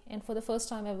lately, and for the first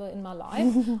time ever in my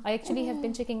life, I actually have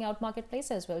been checking out Marketplace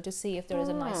as well to see if there is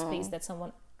a nice piece that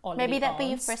someone maybe that'd be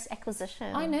your first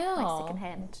acquisition. I know, like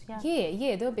secondhand.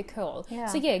 That would be cool.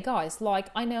 So guys, like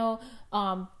I know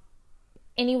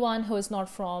anyone who is not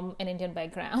from an Indian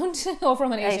background or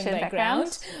from an Asian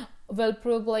background will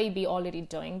probably be already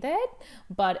doing that.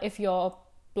 But if you're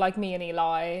like me and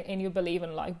Eli and you believe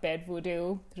in like bad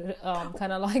voodoo,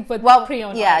 kind of like with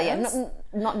pre-owned items.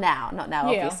 Not now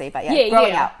obviously, but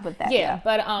growing up with that.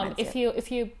 But if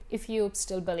you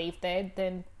still believe that,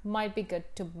 then might be good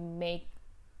to make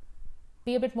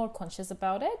be a bit more conscious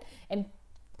about it and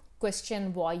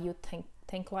question why you think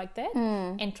like that,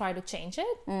 and try to change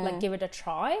it. Like give it a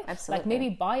try. Absolutely. Like maybe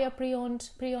buy a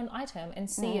pre-owned item and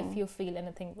see if you feel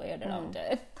anything weird around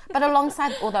it. But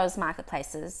alongside all those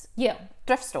marketplaces,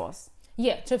 thrift stores.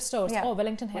 Yeah, thrift stores. Oh,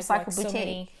 Wellington has Recycle like so boutique.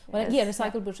 many. Well,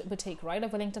 Recycle boutique, right?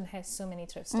 Like Wellington has so many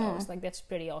thrift stores. Like that's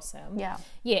pretty awesome. Yeah,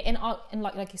 and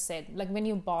like you said, like when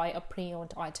you buy a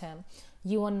pre-owned item,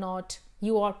 you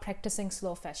are practicing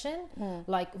slow fashion.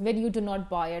 Like when you do not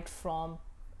buy it from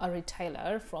a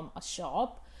retailer, from a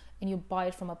shop, and you buy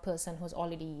it from a person who's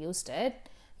already used it,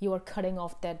 you are cutting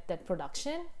off that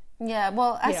production. Yeah,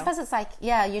 well, I suppose it's like,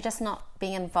 you're just not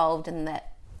being involved in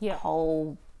that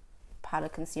whole part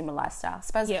of consumer lifestyle. I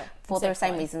suppose for the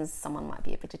same reasons someone might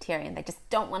be a vegetarian. They just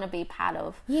don't want to be part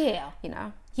of, you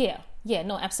know. Yeah,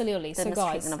 no, absolutely. The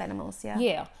mistreatment of animals,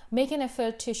 make an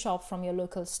effort to shop from your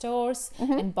local stores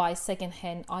and buy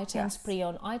second-hand items,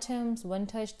 pre-owned items,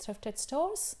 vintage thrifted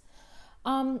stores.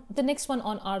 The next one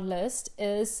on our list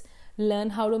is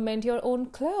learn how to mend your own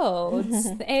clothes.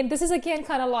 And this is again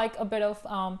kind of like a bit of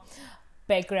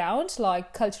background,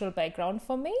 like cultural background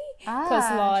for me, because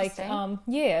like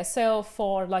so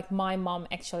for like my mom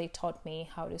actually taught me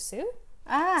how to sew.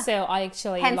 So I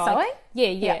actually hand sewing?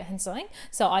 hand sewing.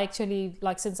 So I actually,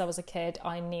 like, since I was a kid,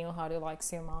 I knew how to like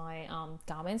sew my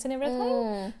garments and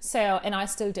everything. So, and I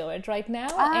still do it right now.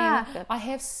 And good. I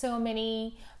have so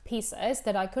many pieces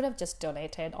that I could have just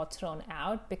donated or thrown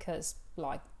out, because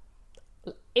like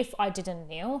if I didn't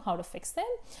know how to fix them,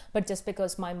 but just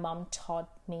because my mom taught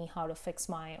me how to fix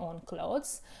my own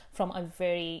clothes from a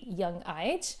very young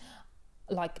age,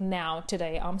 like now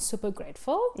today I'm super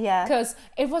grateful. Because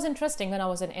it was interesting when I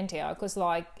was in India, because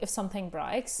like if something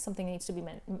breaks, something needs to be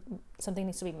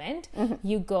mended,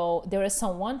 you go, there is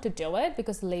someone to do it,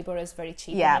 because labor is very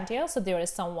cheap in India. So there is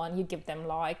someone, you give them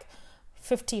like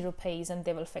 50 rupees and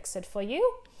they will fix it for you.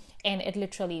 And it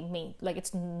literally means, like,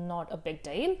 it's not a big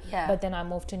deal. But then I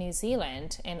moved to New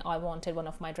Zealand and I wanted one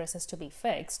of my dresses to be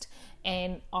fixed,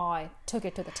 and I took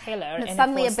it to the tailor. And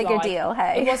suddenly a bigger deal,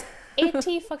 hey? It was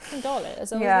 $80 fucking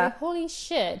dollars. I was like, holy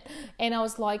shit. And I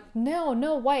was like,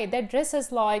 no way. That dress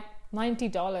is like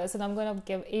 $90 and I'm going to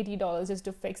give $80 just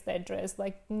to fix that dress.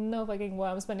 Like, no fucking way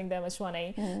I'm spending that much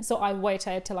money. So I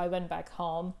waited till I went back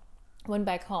home,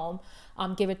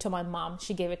 gave it to my mom.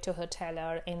 She gave it to her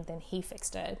tailor, and then he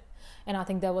fixed it. And I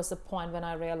think that was the point when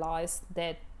I realized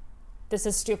that this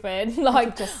is stupid.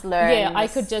 Like, just learn. I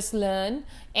could just learn.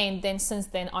 And then since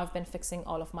then, I've been fixing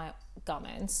all of my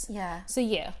garments. So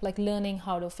like learning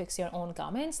how to fix your own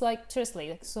garments, like seriously,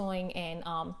 like sewing and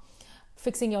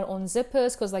fixing your own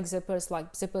zippers, because like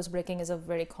zippers breaking is a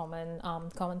very common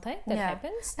thing that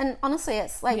happens. And honestly,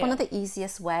 it's like one of the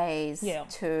easiest ways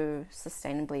to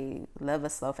sustainably live a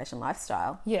slow fashion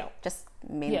lifestyle. Just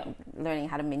learning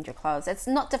how to mend your clothes. It's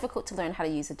not difficult to learn how to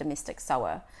use a domestic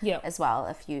sewer as well,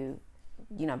 if you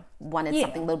wanted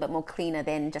something a little bit more cleaner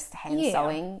than just hand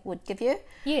sewing would give you.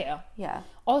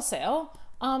 Also,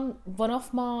 one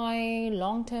of my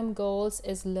long-term goals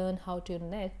is learn how to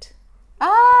knit.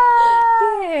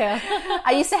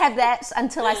 I used to have that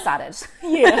until I started.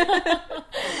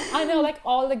 I know, like,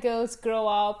 all the girls grow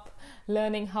up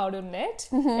learning how to knit.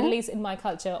 At least in my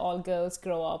culture, all girls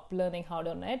grow up learning how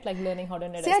to knit. Like, learning how to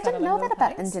knit. See, I didn't know that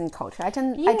about Indian culture. I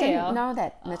didn't know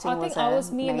that knitting was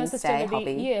a mainstay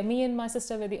hobby. Me and my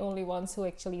sister were the only ones who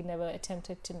actually never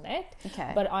attempted to knit.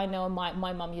 But I know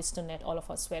my mom used to knit all of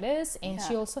her sweaters, and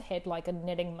she also had like a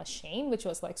knitting machine, which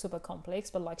was like super complex,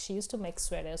 but like she used to make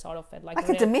sweaters out of it. Like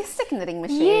a domestic knitting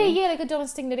machine? Yeah, like a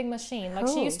domestic knitting machine. Like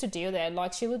she used to do that.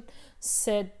 Like she would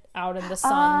sit out in the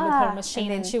sun with her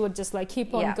machine, and she would just like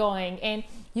keep on going. And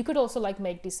you could also like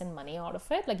make decent money out of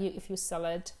it. Like if you sell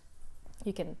it,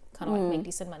 you can kind of like make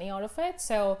decent money out of it.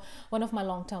 So one of my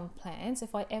long-term plans,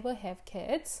 if I ever have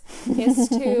kids, is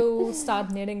to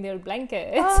start knitting their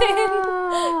blankets.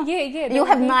 You'll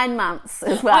have 9 months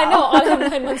as well. I know, I'll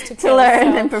have 9 months to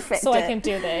learn and perfect so I can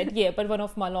do that. But one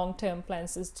of my long-term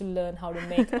plans is to learn how to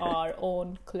make our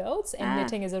own clothes, and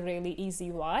knitting is a really easy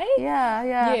way.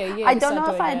 I don't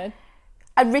know if I'd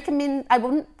recommend. I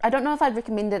don't know if I'd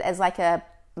recommend it as like a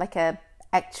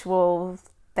actual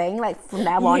thing, like from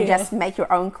now on just make your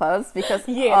own clothes, because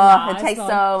it takes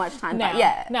so much time.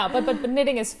 But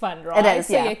knitting is fun, right? It is.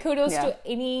 So kudos to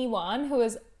anyone who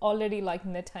is already like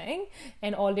knitting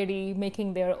and already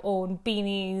making their own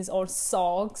beanies or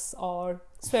socks or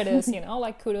sweaters.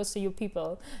 Like, kudos to you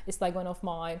people. It's like one of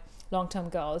my long-term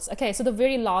goals. Okay, so the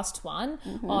very last one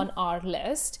on our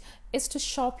list is to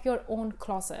shop your own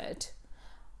closet.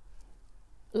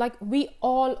 Like, we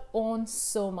all own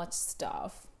so much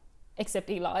stuff. except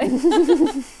Eli.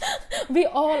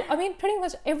 Pretty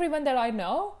much everyone that I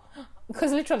know,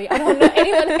 because literally I don't know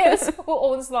anyone else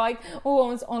who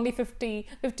owns only 50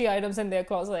 items in their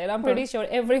closet. I'm pretty sure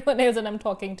everyone else that I'm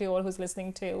talking to or who's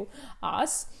listening to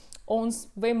us owns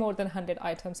way more than 100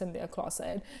 items in their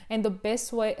closet. And the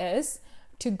best way is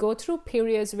to go through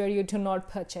periods where you do not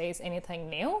purchase anything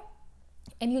new,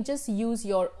 and you just use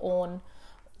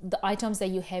the items that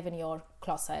you have in your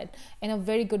closet. And a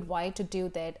very good way to do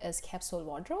that is capsule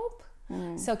wardrobe.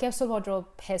 So capsule wardrobe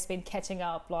has been catching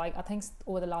up, like I think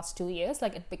over the last 2 years.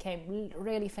 Like it became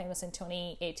really famous in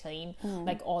 2018.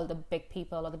 Like all the big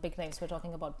people or the big names were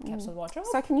talking about capsule wardrobe.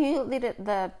 So can you let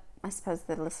I suppose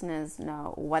the listeners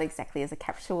know what exactly is a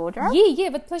capsule wardrobe? Yeah,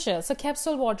 with pleasure. So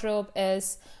capsule wardrobe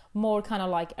is more kind of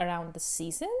like around the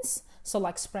seasons. So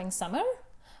like spring, summer.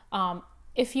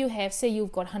 If you have, say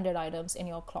you've got 100 items in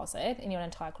your closet, in your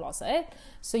entire closet,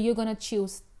 so you're going to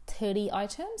choose 30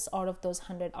 items out of those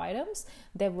 100 items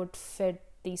that would fit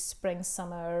the spring,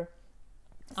 summer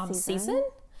season.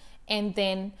 And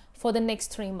then for the next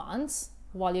 3 months,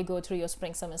 while you go through your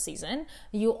spring, summer season,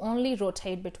 you only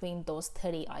rotate between those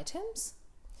 30 items.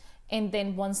 And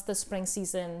then once the spring,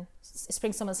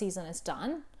 summer season is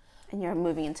done, and you're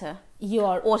moving into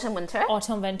your autumn,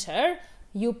 winter,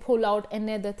 you pull out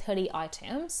another 30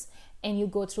 items and you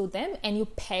go through them and you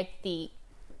pack the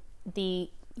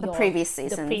previous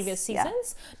seasons. Yeah.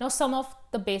 Now some of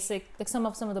the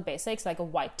basics like a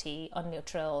white tee, a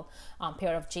neutral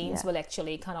pair of jeans will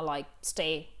actually kind of like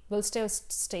stay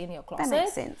in your closet. That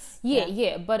makes sense.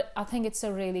 Yeah. But I think it's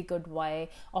a really good way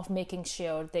of making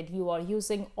sure that you are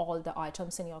using all the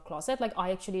items in your closet. Like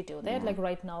I actually do that. Like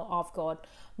right now I've got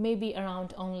maybe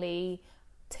around only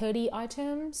 30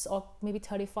 items or maybe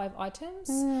 35 items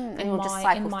and you'll just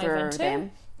cycle through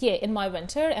them. Yeah, in my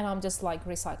winter, and I'm just like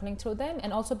recycling through them.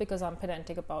 And also because I'm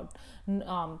pedantic about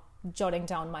jotting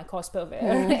down my cost per wear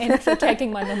and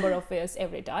tracking my number of wears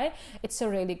every day, it's a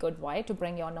really good way to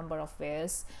bring your number of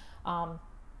wears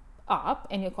up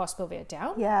and your cost per wear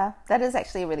down. Yeah, that is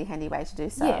actually a really handy way to do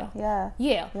so.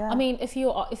 Yeah. I mean, if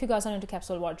you guys are into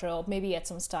capsule wardrobe, maybe at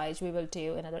some stage we will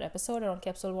do another episode on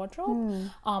capsule wardrobe.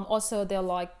 Also, there are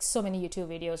like so many YouTube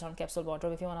videos on capsule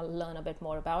wardrobe. If you want to learn a bit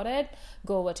more about it,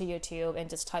 go over to YouTube and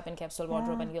just type in capsule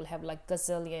wardrobe and you'll have like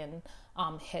gazillion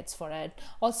hits for it.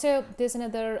 Also, there's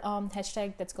another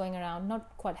hashtag that's going around,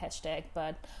 not quite hashtag,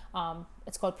 but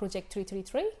it's called Project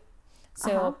 333.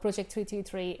 So Project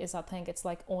 333 is, I think it's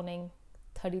like owning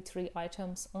 33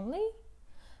 items only,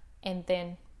 and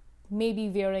then maybe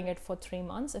wearing it for 3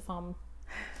 months. If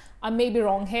I may be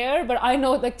wrong here, but I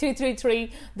know like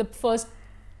 333, the first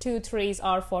 2 3s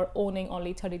are for owning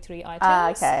only 33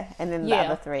 items. Okay, and then the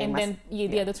other 3. And then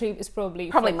the other 3 is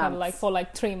probably months. Kind of like for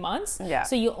like 3 months. Yeah.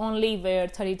 So you only wear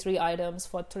 33 items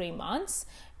for 3 months,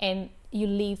 and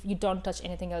you don't touch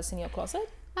anything else in your closet.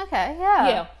 Okay.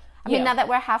 Yeah. I mean, now that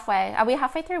we're are we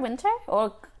halfway through winter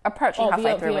or approaching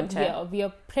halfway through winter? Yeah, we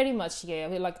are pretty much,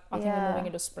 we're like, I think we're moving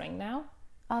into spring now.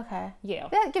 Okay. Yeah.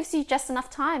 That gives you just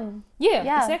enough time. Yeah,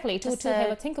 exactly. To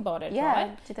have a think about it,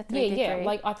 right? To the 3 Yeah.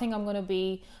 Like, I think I'm going to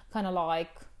be kind of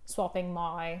like swapping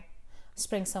my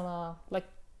spring, summer, like,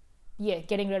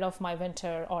 getting rid of my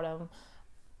winter, autumn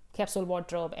capsule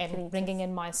wardrobe and bringing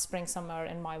in my spring, summer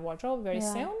in my wardrobe very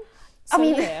soon. So, I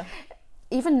mean,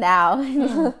 even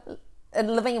now...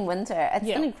 living in winter, it's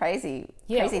been a crazy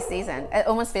season. It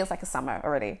almost feels like a summer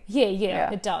already.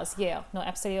 Yeah, it does. Yeah, no,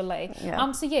 absolutely.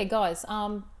 So guys,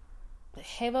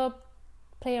 have a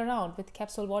play around with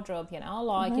capsule wardrobe. You know,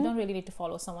 like you don't really need to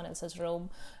follow someone else's rule.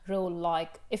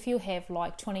 Like if you have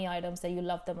like 20 items that you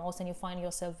love the most and you find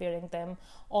yourself wearing them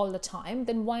all the time,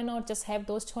 then why not just have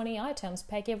those 20 items?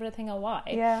 Pack everything away.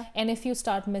 Yeah. And if you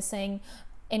start missing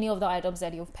any of the items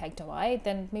that you've packed away,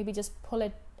 then maybe just pull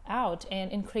it out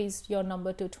and increase your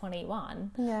number to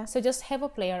 21. So just have a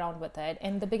play around with it.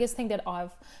 And the biggest thing that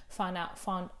I've found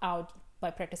out by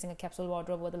practicing a capsule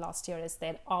wardrobe over the last year is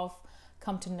that I've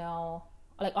come to know,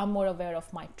 like, I'm more aware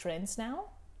of my trends now.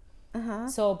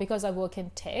 So because I work in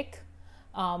tech,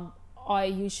 I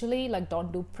usually like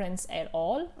don't do prints at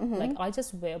all. Like I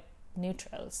just wear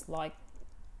neutrals. Like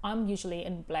I'm usually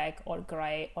in black or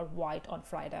grey or white on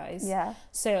Fridays. Yeah.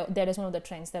 So that is one of the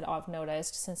trends that I've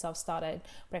noticed since I've started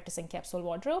practicing capsule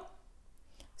wardrobe.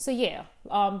 So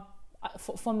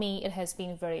for me, it has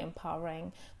been very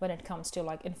empowering when it comes to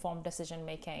like informed decision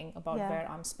making about where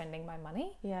I'm spending my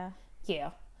money. Yeah.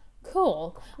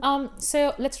 Cool.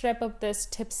 So let's wrap up this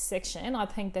tips section. I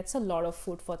think that's a lot of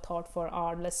food for thought for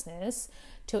our listeners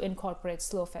to incorporate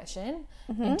slow fashion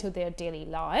into their daily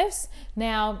lives.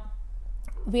 Now,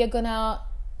 we are gonna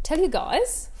tell you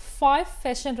guys 5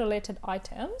 fashion related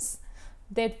items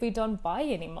that we don't buy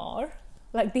anymore.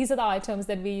 Like, these are the items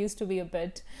that we used to be a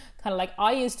bit kind of like,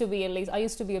 I used to be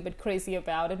a bit crazy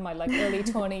about in my like early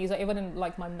 20s or even in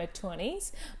like my mid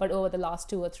 20s. But over the last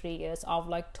 2 or 3 years, I've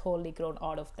like totally grown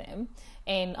out of them.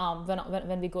 And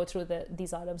when we go through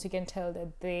these items, you can tell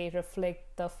that they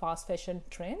reflect the fast fashion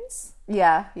trends.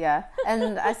 Yeah.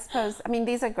 And I suppose, I mean,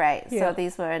 these are great. Yeah. So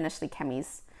these were initially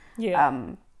Cammie's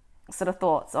sort of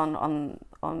thoughts on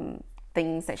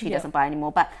things that she doesn't buy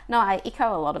anymore, but no, I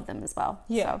echo a lot of them as well.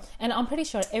 So. And I'm pretty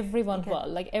sure everyone will,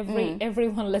 like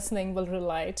everyone listening will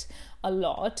relate a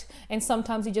lot. And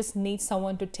sometimes you just need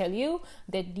someone to tell you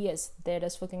that yes, that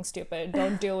is fucking stupid,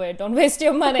 don't do it, don't waste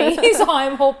your money. So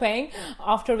I'm hoping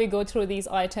after we go through these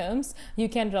items you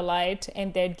can relate,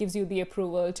 and that gives you the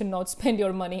approval to not spend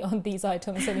your money on these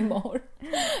items anymore.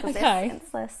 Okay.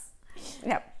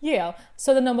 Yeah,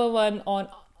 so the number one on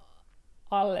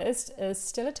our list is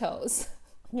stilettos.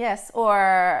 Yes,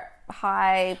 or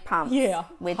high pumps. Yeah,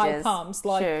 wedges, high pumps.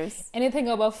 Like shoes. Anything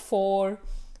above 4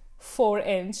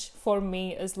 inch for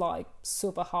me is like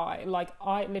super high. Like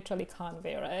I literally can't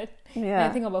wear it. Yeah.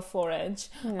 Anything above 4 inch.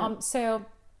 Yeah. So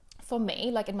for me,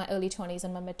 like in my early 20s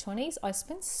and my mid 20s, I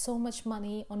spent so much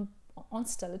money on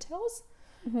stilettos.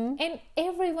 Mm-hmm. And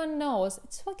everyone knows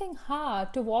it's fucking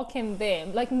hard to walk in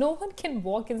them. Like no one can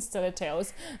walk in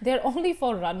stilettos. They're only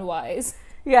for runways.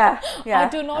 Yeah. I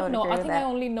do not know. I think I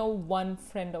only know one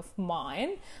friend of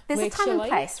mine. There's a time and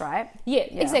place, right? Yeah,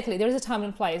 exactly. There is a time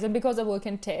and place. And because I work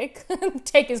in tech,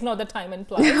 tech is not the time and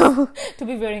place to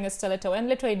be wearing a stiletto. And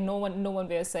literally no one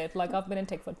wears it. Like I've been in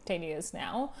tech for 10 years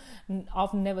now.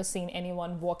 I've never seen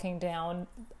anyone walking down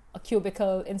a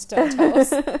cubicle in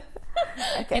stilettos.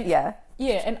 Okay,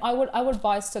 and I would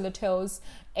buy stilettos,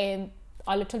 and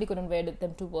I literally couldn't wear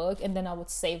them to work, and then I would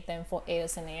save them for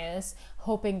years and years,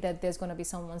 hoping that there's going to be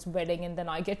someone's wedding and then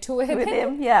I get to wear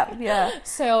them. Yeah.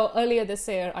 So earlier this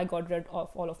year I got rid of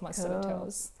all of my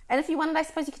stilettos. And if you wanted, I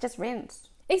suppose you could just rent.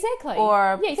 Exactly.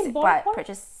 Or you can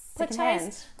purchase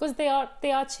secondhand. Because they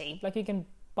are cheap. Like you can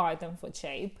buy them for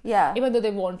cheap. Yeah. Even though they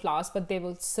won't last, but they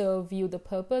will serve you the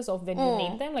purpose of when you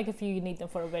need them. Like if you need them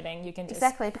for a wedding, you can just...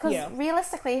 Exactly. Because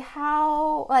realistically,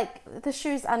 how... Like the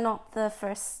shoes are not the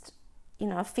first,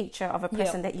 feature of a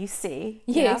person that you see.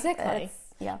 Yeah, exactly.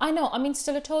 I know. I mean,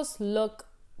 stilettos look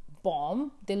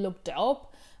bomb. They look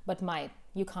dope. But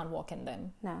you can't walk in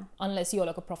them. No. Unless you're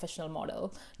like a professional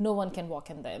model. No one can walk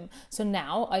in them. So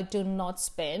now I do not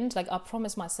spend... Like I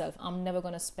promise myself, I'm never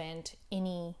going to spend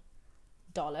any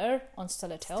dollar on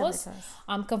stilettos.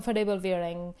 I'm comfortable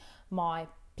wearing my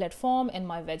platform and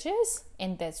my wedges,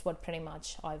 and that's what pretty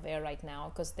much I wear right now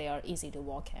because they are easy to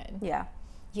walk in.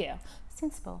 Yeah.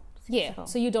 Sensible. Yeah.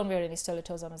 So you don't wear any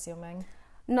stilettos, I'm assuming?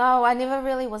 No, I never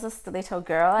really was a stiletto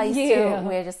girl. I used to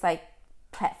wear just like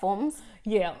platforms.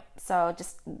 Yeah. So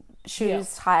just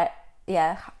shoes,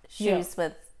 shoes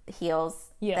with heels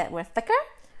that were thicker.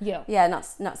 Yeah. Yeah,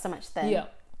 not so much thin. Yeah.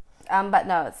 But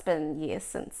no, it's been years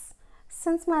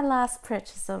since my last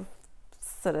purchase of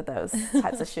sort of those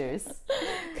types of shoes.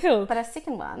 Cool. But a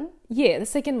second one. Yeah, the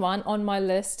second one on my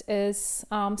list is,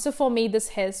 so for me, this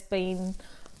has been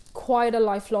quite a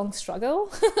lifelong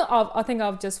struggle. I think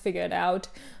I've just figured out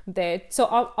that, so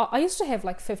I used to have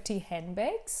like 50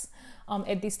 handbags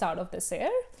at the start of this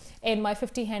year. And my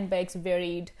 50 handbags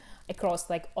varied across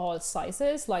like all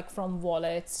sizes, like from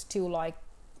wallets to like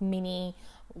mini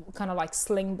kind of like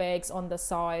sling bags on the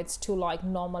sides to like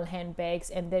normal handbags,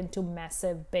 and then to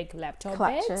massive big laptop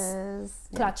clutches.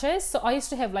 So I used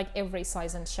to have like every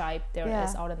size and shape there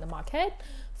is out in the market.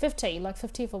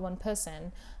 50 for one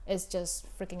person is just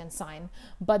freaking insane.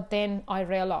 But then I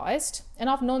realized, and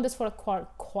I've known this for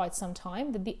quite some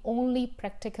time, that the only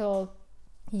practical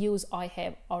use I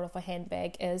have out of a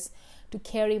handbag is to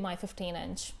carry my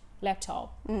 15-inch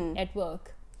laptop at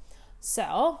work.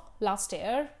 So last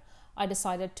year I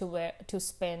decided to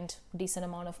spend a decent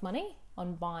amount of money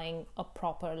on buying a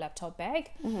proper laptop bag.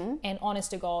 And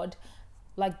honest to God,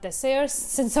 like this year,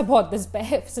 since I bought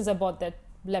that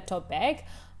laptop bag,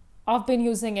 I've been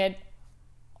using it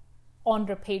on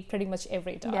repeat pretty much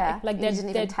every day. Yeah, like you didn't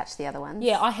even touch the other ones.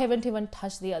 Yeah, I haven't even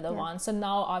touched the other ones. So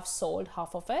now I've sold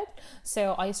half of it.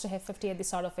 So I used to have 50 at the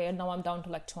start of it. Now I'm down to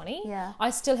like 20. Yeah.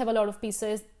 I still have a lot of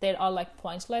pieces that are like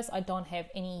pointless. I don't have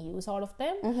any use out of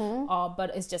them.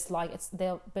 But it's just like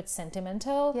they're a bit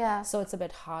sentimental. Yeah. So it's a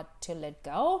bit hard to let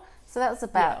go. So that was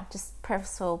about just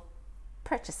purposeful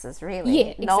purchases, really. Yeah,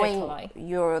 exactly.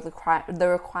 Knowing the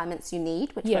requirements you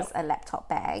need, which was a laptop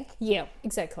bag. Yeah,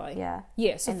 exactly. Yeah.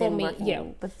 Yeah, so and for then me,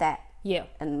 working with that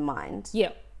in mind. Yeah.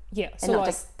 Yeah, so and not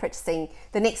just purchasing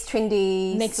the next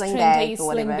trendy sling bag or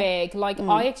whatever. Like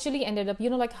I actually ended up,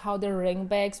 like how the ring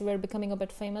bags were becoming a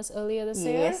bit famous earlier this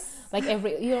year. Like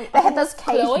they had those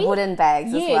caged wooden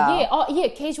bags as well.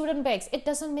 Caged wooden bags. It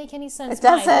doesn't make any sense. It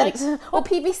doesn't. Or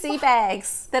PVC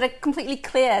bags that are completely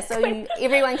clear, so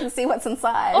everyone can see what's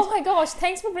inside. Oh my gosh!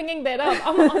 Thanks for bringing that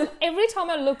up. Every time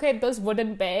I look at those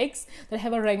wooden bags that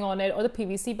have a ring on it, or the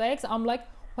PVC bags, I'm like,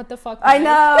 what the fuck? I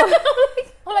know.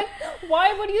 I'm like,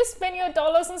 why would you spend your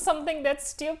dollars on something that's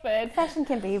stupid? Fashion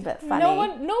can be a bit funny. No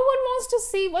one wants to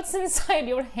see what's inside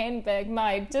your handbag,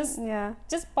 mate. Just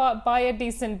buy a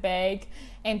decent bag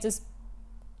and just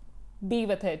be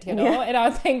with it, Yeah. And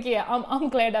I think, I'm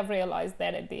glad I've realized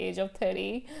that at the age of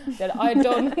 30 that I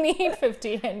don't need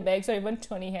 50 handbags or even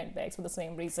 20 handbags for the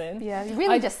same reason. Yeah, you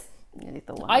really just need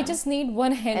the one. I just need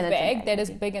one handbag that is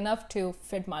big enough to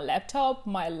fit my laptop,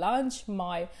 my lunch,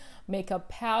 my makeup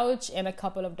pouch, and a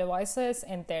couple of devices,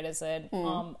 and that is it.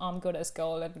 I'm good as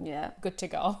gold and good to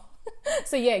go.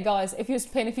 So guys, if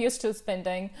you're still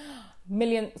spending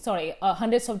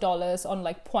hundreds of dollars on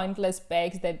like pointless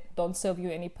bags that don't serve you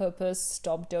any purpose,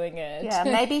 stop doing it.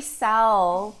 Maybe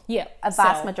sell a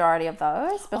vast majority of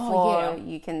those before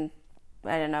you can,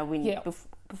 I don't know, when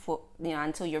before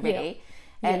until you're ready,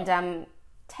 and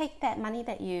take that money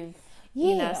that you've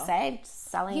saved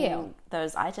selling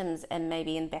those items and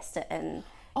maybe invest it in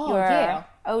your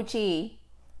OG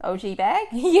bag.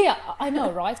 Yeah, I know,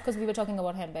 right? Because we were talking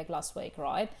about handbag last week,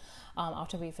 right?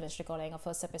 After we finished recording our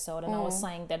first episode, and I was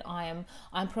saying that I'm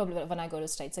probably, when I go to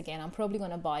States again, I'm probably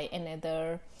going to buy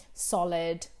another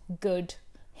solid, good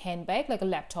handbag, like a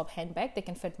laptop handbag that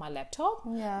can fit my laptop,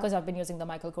 because I've been using the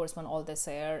Michael Kors one all this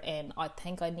year, and I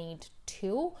think I need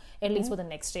 2 at least for the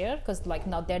next year, because like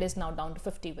now that is now down to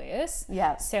 50 wears.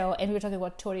 So, and we were talking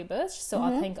about Tory Burch, so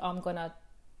I think I'm gonna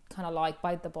kind of like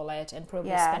bite the bullet and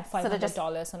probably spend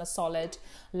 $500 on a solid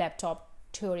laptop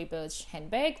Tory Burch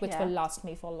handbag, which will last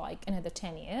me for like another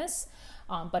 10 years,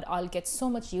 but I'll get so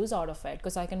much use out of it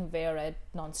because I can wear it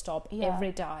non-stop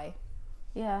every day.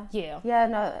 That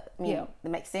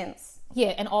makes sense.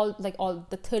 And all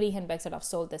the 30 handbags that I've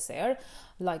sold this year,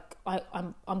 like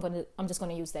I'm just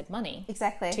gonna use that money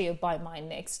to buy my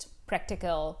next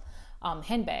practical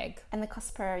handbag, and the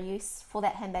cost per use for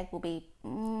that handbag will be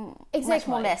much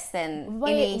more less than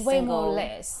way more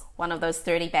less one of those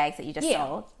 30 bags that you just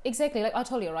sold. Exactly, like I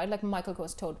told you, right? Like Michael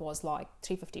Kors tote was like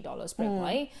 $350 per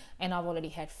wear, and I've already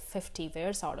had 50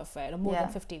 wears out of it, or more than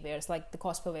 50 wears. Like the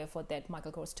cost per wear for that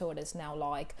Michael Kors tote is now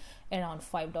like around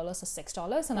 $5 or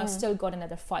 $6, and I've still got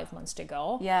another 5 months to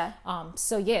go.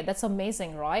 So that's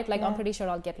amazing, right? Like I'm pretty sure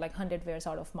I'll get like 100 wears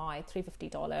out of my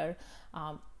 $350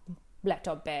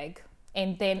 laptop bag.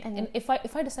 And then and if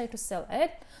I decide to sell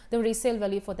it, the resale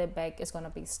value for that bag is going to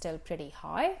be still pretty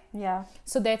high.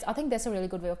 So I think that's a really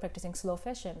good way of practicing slow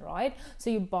fashion, right? So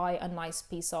you buy a nice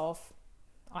piece of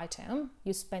item,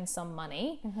 you spend some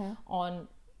money on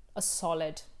a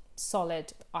solid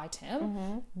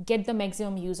item, get the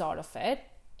maximum use out of it,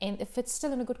 and if it's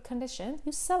still in a good condition,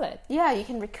 you sell it. You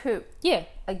can recoup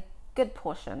a good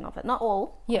portion of it, not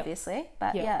all obviously,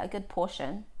 but a good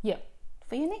portion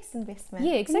for your next investment.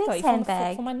 Exactly. Next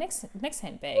handbag. For my next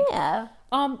handbag.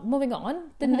 Moving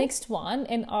on. The next one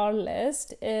in our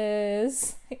list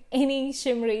is any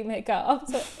shimmery makeup.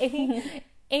 So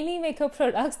any makeup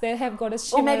products that have got a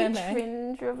shimmer in it. Or maybe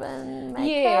trend-driven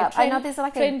makeup. I know there's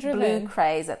like a blue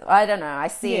craze. I don't know. I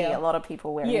see a lot of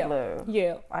people wearing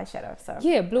blue eyeshadow. So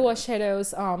blue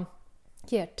eyeshadows.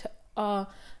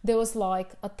 There was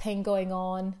like a thing going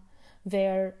on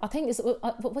where I think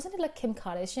wasn't it like Kim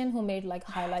Kardashian who made like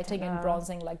highlighting and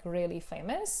bronzing like really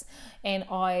famous, and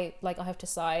I have to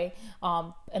say,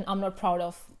 and I'm not proud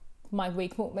of my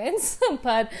weak movements,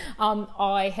 but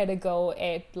I had a go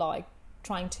at like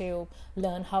trying to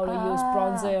learn how to use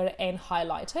bronzer and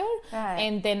highlighter,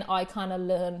 and then I kind of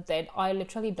learned that I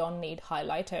literally don't need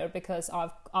highlighter because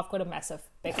I've got a massive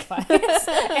big face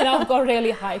and I've got really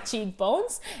high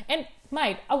cheekbones, and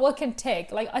mate, I work in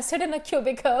tech. Like I sit in a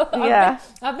cubicle.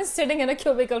 I've been sitting in a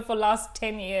cubicle for last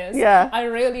 10 years. I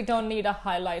really don't need a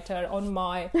highlighter on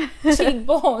my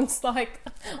cheekbones. Like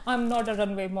I'm not a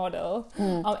runway model,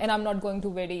 and I'm not going to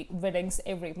weddings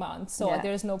every month. So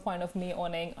there's no point of me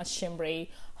owning a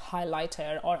shimmery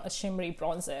highlighter or a shimmery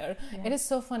bronzer. It is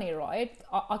so funny, right?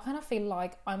 I kind of feel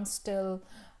like I'm still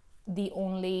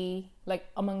among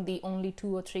the only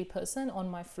 2 or 3 person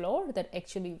on my floor that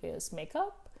actually wears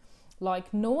makeup.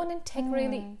 Like no one in tech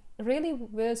really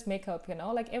wears makeup,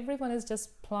 like everyone is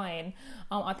just plain.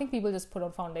 I think people just put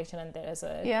on foundation and there is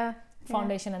a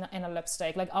foundation and a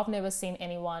lipstick. Like I've never seen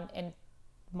anyone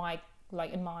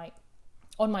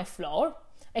on my floor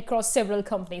across several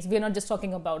companies. We're not just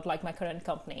talking about like my current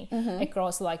company,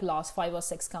 across like last 5 or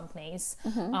 6 companies.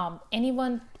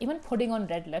 Anyone even putting on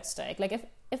red lipstick, like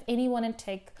if anyone in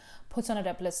tech puts on a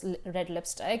red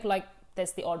lipstick, like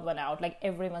there's the odd one out, like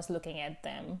everyone's looking at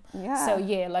them. So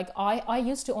yeah, like I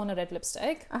used to own a red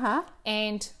lipstick,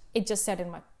 and it just sat in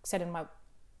my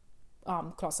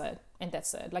closet, and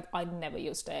that's it. Like I never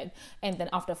used it, and then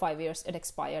after 5 years it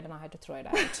expired and I had to throw it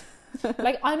out.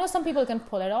 Like I know some people can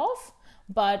pull it off,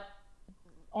 but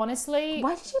honestly,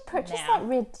 why did you purchase that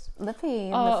red lippy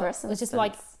in the first instance? It's just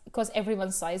like, because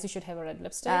everyone's size, you should have a red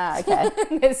lipstick. Okay.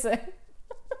 That's it.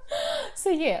 So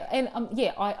yeah, and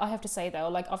I have to say though,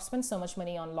 like I've spent so much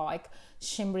money on like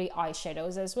shimmery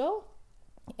eyeshadows as well,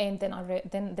 and then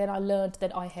I learned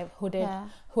that I have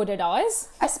hooded eyes.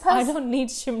 I suppose I don't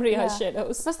need shimmery eyeshadows.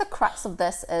 I suppose the crux of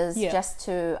this is just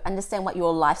to understand what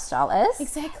your lifestyle is,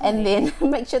 exactly, and then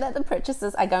make sure that the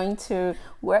purchases are going to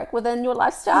work within your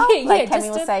lifestyle. Like Cami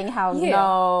was saying, how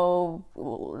no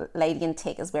lady in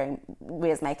tech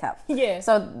wears makeup. Yeah.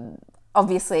 So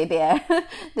obviously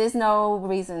there's no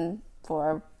reason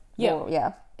for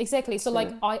exactly. So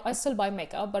like I still buy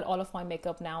makeup, but all of my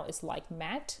makeup now is like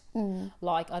matte.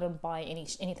 Like I don't buy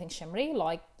anything shimmery.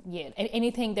 Like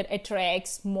anything that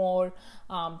attracts more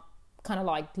kind of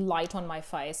like light on my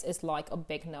face is like a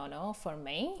big no for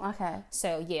me. Okay.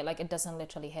 So yeah, like it doesn't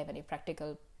literally have any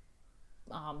practical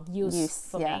use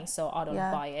for me, so I don't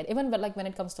buy it. Even but like when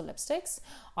it comes to lipsticks,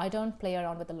 I don't play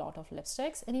around with a lot of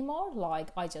lipsticks anymore. Like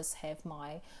I just have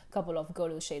my couple of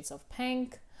go-to shades of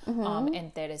pink,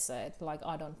 and that is it. Like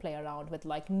I don't play around with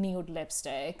like nude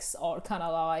lipsticks or kind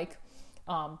of like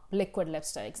liquid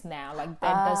lipsticks now. Like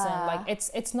that doesn't, like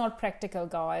it's not practical,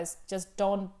 guys. Just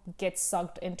don't get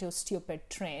sucked into stupid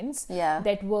trends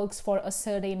that works for a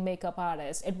certain makeup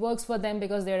artist. It works for them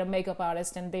because they're a makeup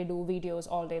artist and they do videos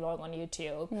all day long on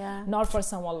YouTube. Not for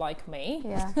someone like me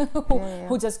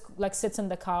who just like sits in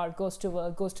the car, goes to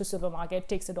work, goes to supermarket,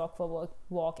 takes a dog for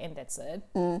walk, and that's it.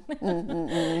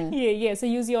 So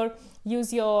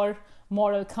use your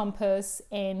moral compass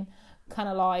and kind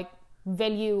of like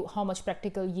value how much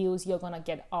practical use you're gonna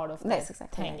get out of that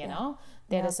thing, you know.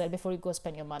 That is it, before you go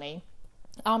spend your money.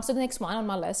 So the next one on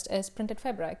my list is printed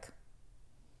fabric.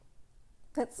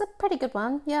 That's a pretty good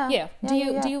one. Do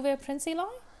you wear prints, Eli?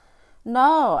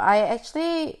 No, I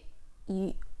actually,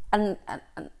 and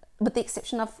with the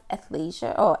exception of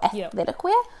athleisure or athletic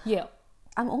wear,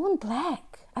 I'm all in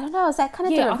black. I don't know, is that kind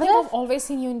of derivative? I think I've always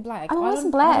seen you in black. I'm always in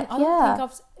black. I don't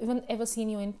think I've even ever seen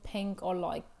you in pink or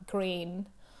like green.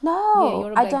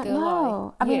 No, I don't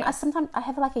know. I mean, sometimes I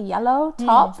have like a yellow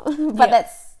top, but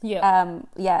that's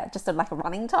just like a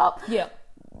running top.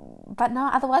 But no,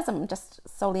 otherwise I'm just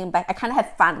solely in black. I kind of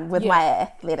have fun with my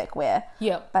athletic wear.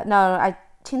 But no, I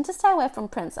tend to stay away from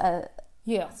prints.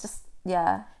 It's just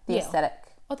the aesthetic.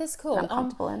 Oh, that's cool. I'm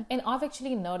comfortable in. And I've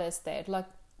actually noticed that like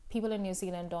people in New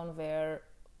Zealand don't wear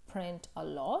print a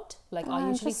lot. Like I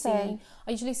usually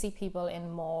see people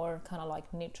in more kind of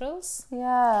like neutrals.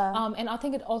 And I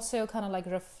think it also kind of like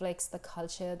reflects the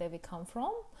culture that we come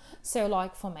from. So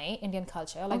like for me, Indian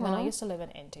culture, like when I used to live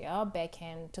in India back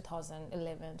in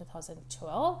 2011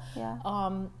 2012,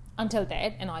 until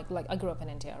that, and I grew up in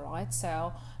India, right?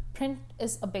 So print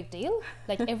is a big deal.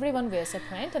 Like everyone wears a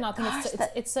print, and I think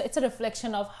it's a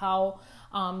reflection of how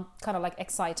kind of like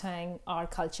exciting our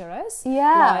culture is.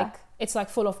 Like it's like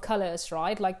full of colors,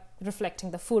 right? Like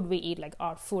reflecting the food we eat. Like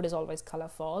our food is always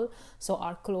colorful, so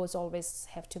our clothes always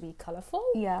have to be colorful.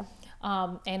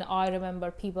 And I remember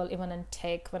people even in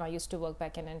tech, when I used to work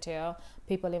back in India,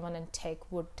 people even in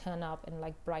tech would turn up in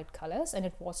like bright colors, and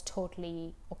it was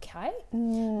totally okay.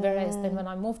 Whereas then when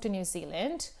I moved to New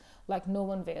Zealand, like no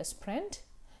one wears print,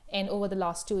 and over the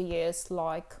last 2 years,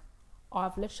 like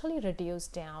I've literally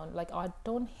reduced down. Like I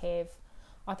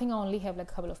think I only have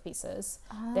like a couple of pieces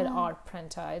that are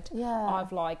printed.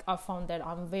 I've found that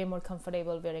I'm way more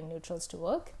comfortable wearing neutrals to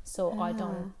work, so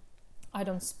I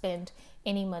don't spend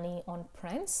any money on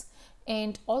prints.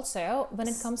 And also when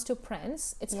it comes to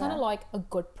prints, it's kind of like a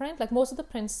good print. Like most of the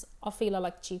prints I feel are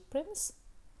like cheap prints.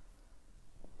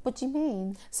 What do you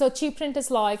mean? So cheap print is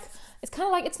like, it's kind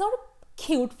of like, it's not a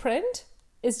cute print.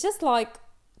 It's just like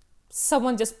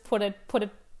someone just put it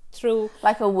through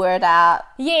like a word out.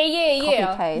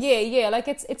 Copy paste. Like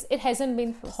it hasn't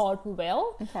been thought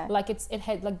well. Like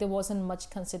there wasn't much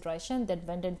consideration that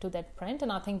went into that print,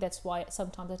 and I think that's why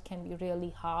sometimes it can be really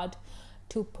hard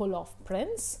to pull off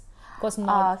prints, because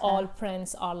not all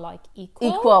prints are like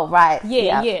equal, right?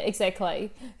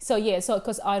 Exactly. So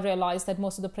because I realized that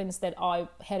most of the prints that I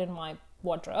had in my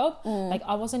wardrobe, like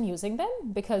I wasn't using them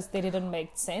because they didn't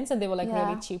make sense, and they were like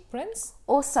really cheap prints.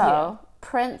 Also,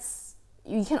 prints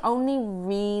you can only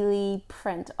really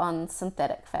print on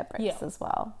synthetic fabrics as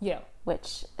well. Yeah.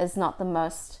 Which is not the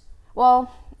most,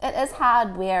 well, it is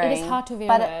hard wearing. It is hard to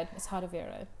wear it's hard to wear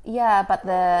it. Yeah, but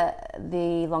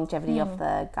the longevity of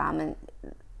the garment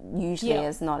usually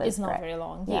is not as great. Very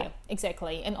long. Yeah,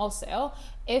 exactly. And also,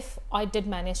 if I did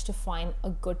manage to find a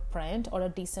good print or a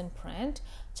decent print,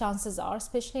 chances are,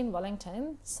 especially in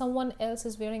Wellington, someone else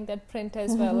is wearing that print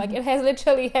as well. Like, it has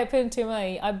literally happened to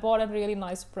me. I bought a really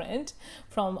nice print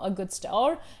from a good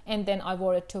store, and then I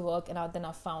wore it to work, and then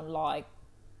I found like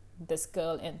this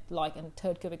girl in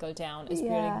third cubicle down is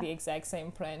wearing the exact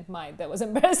same print. That was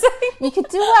embarrassing. You could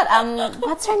do what?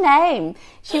 What's her name?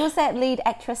 She was that lead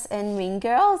actress in Mean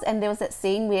Girls, and there was that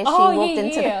scene where she walked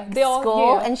into the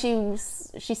school and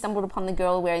she stumbled upon the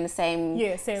girl wearing the same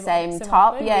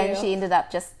top. Outfit, and she ended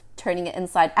up just turning it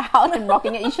inside out and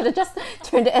rocking it. You should have just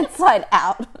turned it inside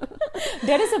out.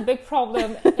 That is a big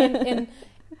problem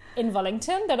in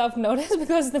Wellington that I've noticed,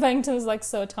 because the Wellington is like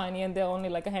so tiny and there are only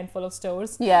like a handful of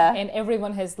stores. Yeah. And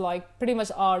everyone has like pretty much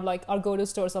our go-to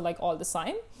stores are like all the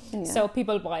same. Yeah. So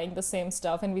people buying the same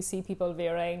stuff, and we see people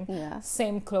wearing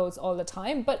same clothes all the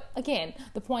time. But again,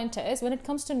 the point is, when it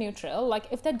comes to neutral, like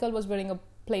if that girl was wearing a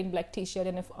plain black t-shirt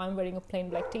and if I'm wearing a plain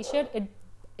black t-shirt, it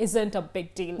isn't a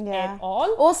big deal at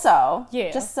all. Also,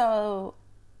 just so...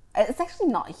 It's actually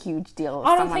not a huge deal.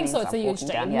 I don't think so. It's a huge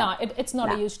deal. No, it's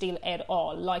not a huge deal at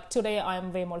all. Like today,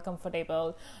 I'm way more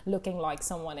comfortable looking like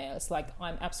someone else. Like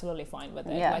I'm absolutely fine with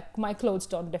it. Yeah. Like my clothes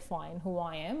don't define who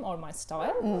I am or my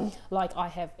style. Like I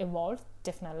have evolved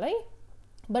definitely,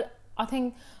 but I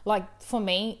think like for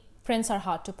me, prints are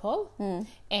hard to pull,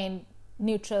 and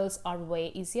neutrals are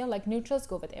way easier. Like neutrals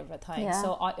go with everything. Yeah.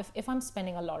 So if I'm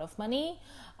spending a lot of money,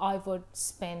 I would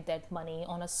spend that money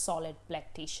on a solid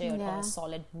black t-shirt or a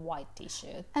solid white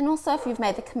t-shirt. And also, if you've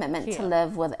made the commitment to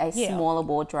live with a smaller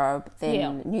wardrobe,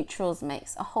 then neutrals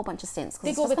makes a whole bunch of sense, because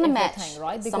it's just going to match,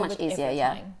 right? So much easier.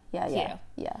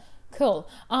 Yeah. Cool.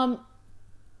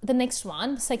 The next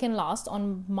one, second last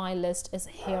on my list, is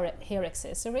hair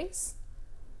accessories.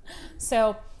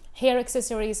 So hair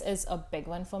accessories is a big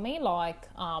one for me. Like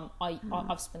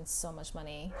I've spent so much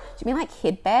money. Do you mean like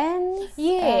headbands?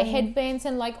 Yeah, headbands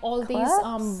and like all clips?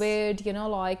 These weird,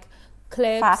 like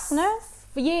clips. Fasteners?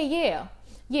 Yeah.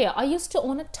 I used to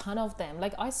own a ton of them.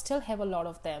 Like I still have a lot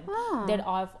of them that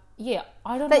I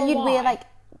don't know why. But you'd wear like,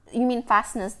 you mean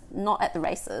fasteners not at the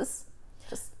races?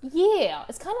 It's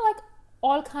kind of like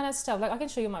all kind of stuff. Like I can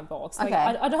show you my box. Like okay.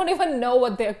 I don't even know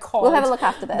what they're called. We'll have a look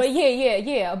after this. But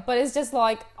yeah. But it's just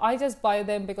like I just buy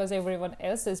them because everyone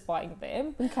else is buying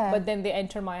them. Okay. But then they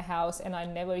enter my house and I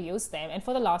never use them. And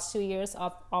for the last 2 years,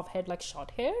 I've had like short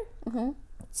hair.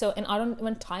 So, and I don't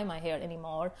even tie my hair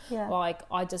anymore. Yeah. Like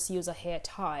I just use a hair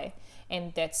tie,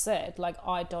 and that's it. Like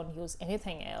I don't use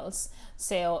anything else.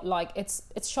 So like it's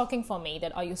shocking for me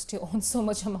that I used to own so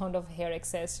much amount of hair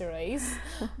accessories.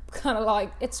 Kind of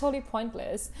like it's totally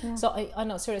pointless. Yeah. So I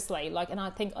know, seriously, like, and I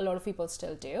think a lot of people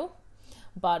still do.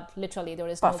 But literally there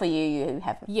is But for you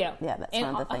have... Yeah. Yeah, that's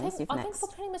one of the things you've I think for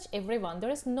pretty much everyone,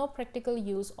 there is no practical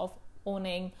use of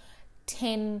owning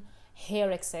 10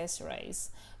 hair accessories.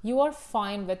 You are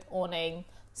fine with owning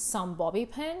some bobby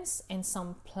pins and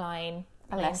some plain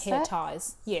hair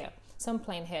ties. Yeah, some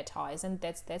plain hair ties, and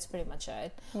that's pretty much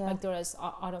it. Yeah. Like there is,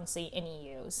 I don't see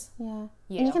any use. Yeah.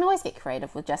 And you can always get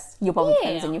creative with just your bobby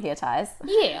pins and your hair ties.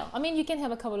 Yeah, I mean you can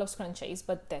have a couple of scrunchies,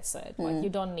 but that's it. Like you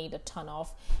don't need a ton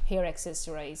of hair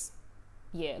accessories.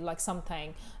 Yeah, like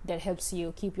something that helps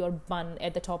you keep your bun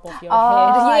at the top of your head.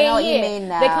 I know what you mean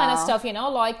now. That kind of stuff,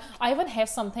 Like I even have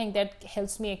something that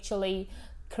helps me actually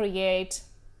create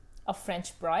a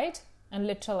French bride. And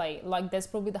literally, like that's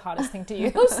probably the hardest thing to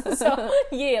use. So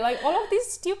like all of these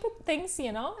stupid things,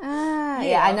 Yeah,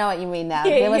 I know what you mean now.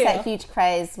 There was that huge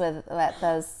craze with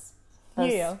those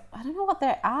I don't know what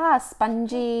they are,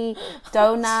 spongy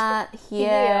donut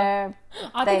hair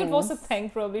I think it was a thing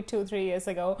probably 2-3 years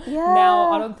ago.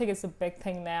 Now I don't think it's a big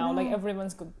thing now. Like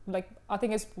everyone's like, I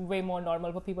think it's way more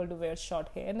normal for people to wear short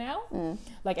hair now.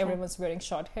 Like everyone's wearing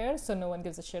short hair, so no one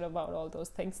gives a shit about all those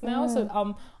things now. So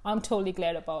I'm totally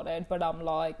glad about it. But I'm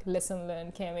like, listen,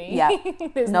 learn, Cami. Yeah.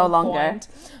 There's no longer.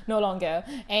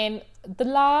 And the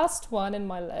last one in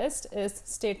my list is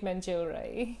statement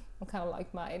jewelry. I'm kind of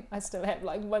like mine. I still have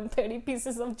like 130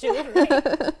 pieces of jewelry.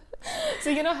 So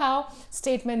you know how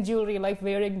statement jewelry, like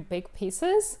wearing big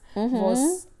pieces,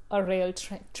 was a real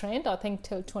trend, I think,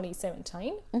 till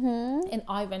 2017. And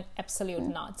I went absolute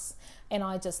nuts. And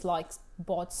I just like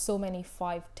bought so many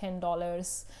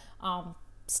 $5-10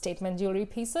 statement jewelry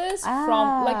pieces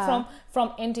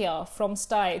from India, from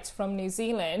States, from New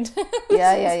Zealand.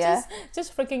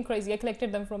 Just freaking crazy. I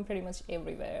collected them from pretty much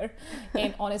everywhere.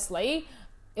 And honestly,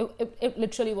 it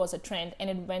literally was a trend, and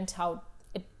it went out.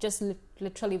 It just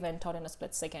literally went out in a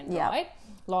split second, right?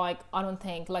 Like, I don't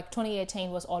think, like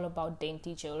 2018 was all about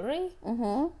dainty jewelry.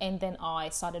 And then I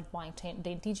started buying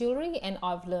dainty jewelry, and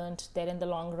I've learned that in the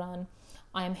long run,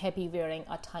 I am happy wearing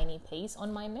a tiny piece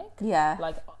on my neck. Yeah.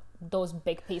 Like those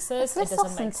big pieces, it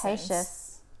doesn't make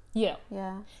sense. Yeah.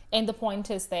 And the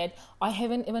point is that I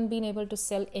haven't even been able to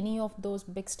sell any of those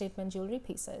big statement jewelry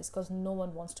pieces because no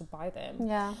one wants to buy them.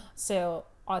 Yeah. So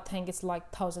I think it's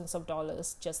like thousands of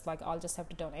dollars, just like I'll just have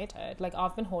to donate it. Like,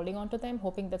 I've been holding on to them,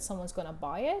 hoping that someone's gonna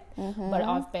buy it, but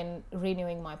I've been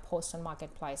renewing my post on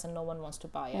Marketplace and no one wants to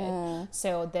buy it.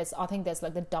 So I think that's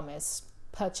like the dumbest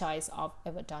purchase I've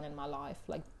ever done in my life,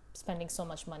 like spending so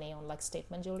much money on like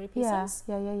statement jewelry pieces.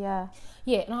 Yeah.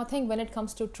 And I think when it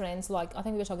comes to trends, like I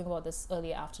think we were talking about this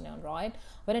earlier afternoon, right?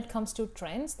 When it comes to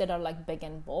trends that are like big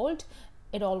and bold,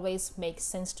 it always makes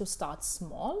sense to start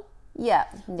small.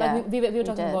 Like we were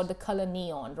talking about the color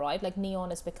neon, right? Like neon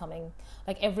is becoming,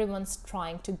 like everyone's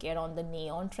trying to get on the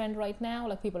neon trend right now.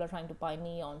 Like people are trying to buy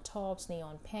neon tops,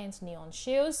 neon pants, neon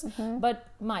shoes. But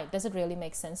does it really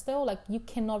make sense though? Like, you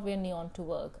cannot wear neon to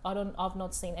work. I've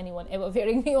not seen anyone ever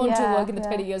wearing neon to work in the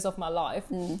 20 years of my life.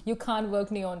 You can't work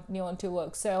neon to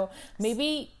work. So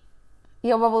maybe...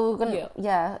 Yeah, well, we were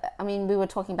gonna. I mean, we were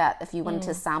talking about if you wanted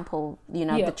to sample,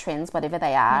 the trends, whatever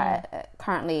they are.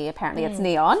 Currently, apparently, it's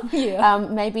neon.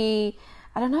 Maybe,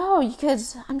 I don't know. You could.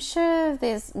 I'm sure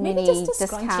there's many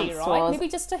discount stores. Right? Maybe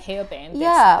just a hairband.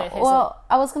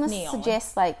 I was gonna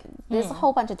suggest like there's a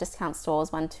whole bunch of discount stores,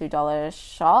 $1-2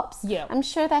 shops. Yeah, I'm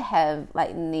sure they have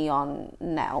like neon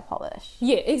nail polish.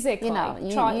 Yeah, exactly.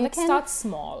 You can start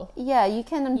small. Yeah, you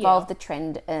can involve the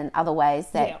trend in other ways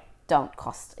that don't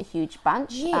cost a huge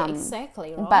bunch.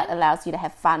 Exactly, right? But allows you to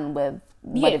have fun with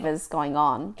whatever's going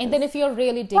on. And then if you're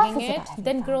really digging it,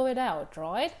 then grow it out,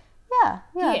 right?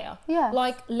 Yeah.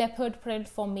 Like leopard print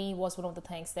for me was one of the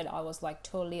things that I was like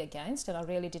totally against, and I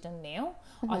really didn't know.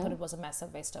 I thought it was a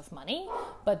massive waste of money.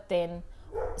 But then,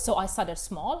 so I started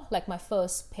small. Like my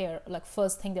first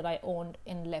thing that I owned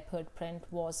in leopard print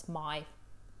was my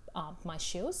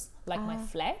shoes, like my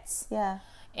flats.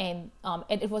 And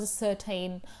it was a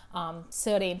certain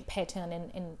pattern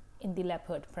in the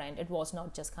leopard print. It was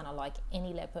not just kind of like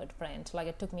any leopard print. Like,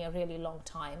 it took me a really long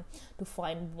time to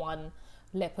find one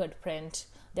leopard print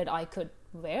that I could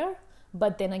wear.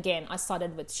 But then again, I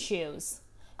started with shoes.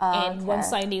 And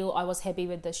once I knew I was happy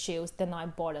with the shoes, then I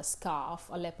bought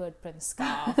a leopard print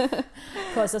scarf.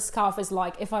 Because the scarf is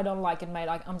like, if I don't like it,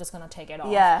 I'm just going to take it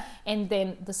off. And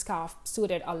then the scarf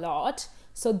suited a lot.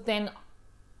 So then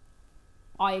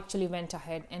I actually went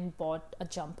ahead and bought a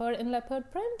jumper in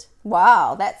leopard print.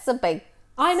 Wow, that's a big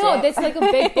I know, that's like a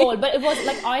big goal, but it was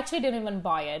like, I actually didn't even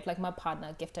buy it. Like, my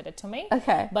partner gifted it to me.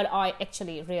 Okay. But I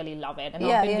actually really love it. And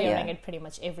I've been wearing it pretty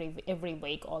much every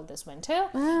week all this winter.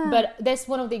 But that's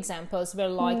one of the examples where,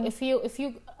 like, if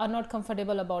you are not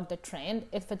comfortable about the trend,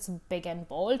 if it's big and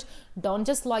bold, don't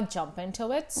just like jump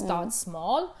into it. Start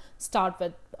small. Start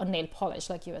with a nail polish,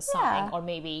 like you were saying, or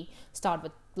maybe start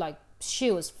with like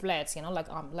shoes, flats,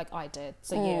 like I did.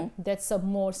 So that's a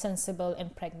more sensible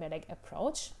and pragmatic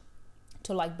approach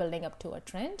to like building up to a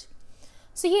trend.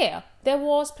 So there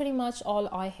was pretty much all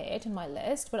I had in my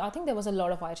list, but I think there was a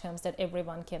lot of items that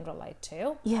everyone can relate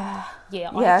to.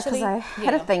 Because I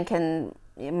had a think, and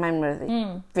mine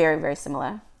were very, very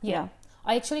similar.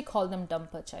 I actually call them dumb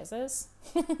purchases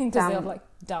because they were like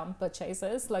dumb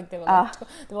purchases. Like they were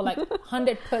like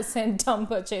 100% dumb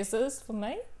purchases for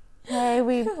me. Hey,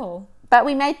 but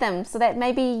we made them so that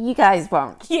maybe you guys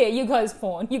won't. Yeah, you guys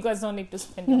won't. You guys don't need to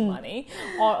spend your money.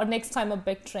 Or next time a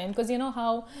big trend. Because you know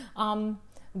how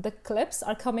the clips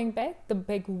are coming back? The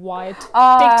big white Tic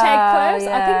Tac clips.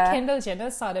 I think Kendall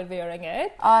Jenner started wearing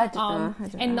it. I didn't know.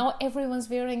 And now everyone's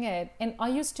wearing it. And I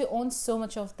used to own so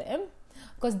much of them,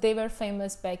 because they were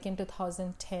famous back in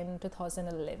 2010,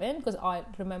 2011, because I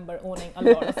remember owning a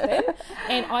lot of them.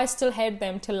 And I still had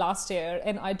them till last year,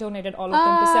 and I donated all of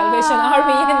them to Salvation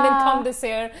Army. And then come this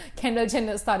year, Kendall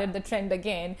Jenner started the trend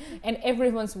again, and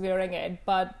everyone's wearing it.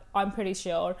 But I'm pretty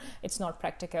sure it's not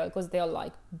practical, because they're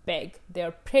like big.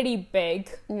 They're pretty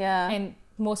big. And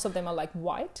most of them are like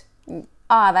white.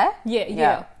 Are they?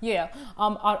 Yeah.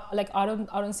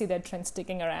 I don't see that trend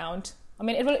sticking around. I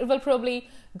mean, it will probably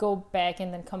go back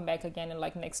and then come back again in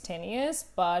like next 10 years.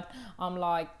 But I'm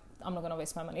not going to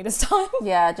waste my money this time.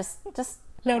 Just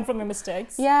learn from your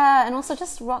mistakes. And also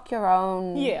just rock your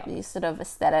own sort of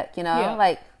aesthetic,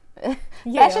 Like,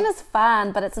 fashion is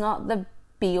fun, but it's not the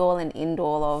be all and end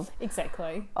all of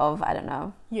I don't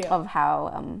know of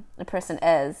how a person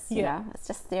is. You know, it's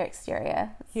just their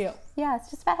exterior. It's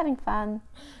just about having fun.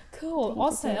 Cool,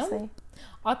 awesome.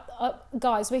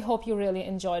 Guys, we hope you really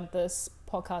enjoyed this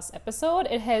podcast episode.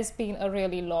 It has been a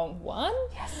really long one.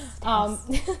 Yes.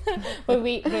 But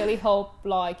we really hope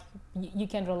like you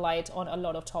can relate on a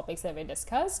lot of topics that we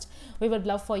discussed. We would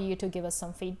love for you to give us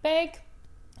some feedback.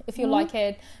 If you like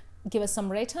it, give us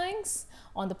some ratings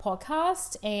on the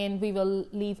podcast, and we will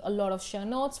leave a lot of show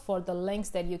notes for the links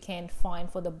that you can find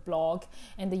for the blog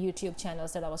and the YouTube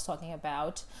channels that I was talking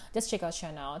about. Just check out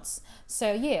show notes.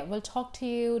 So we'll talk to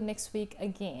you next week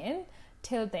again.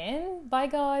 Till then, bye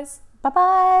guys.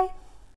 Bye-bye.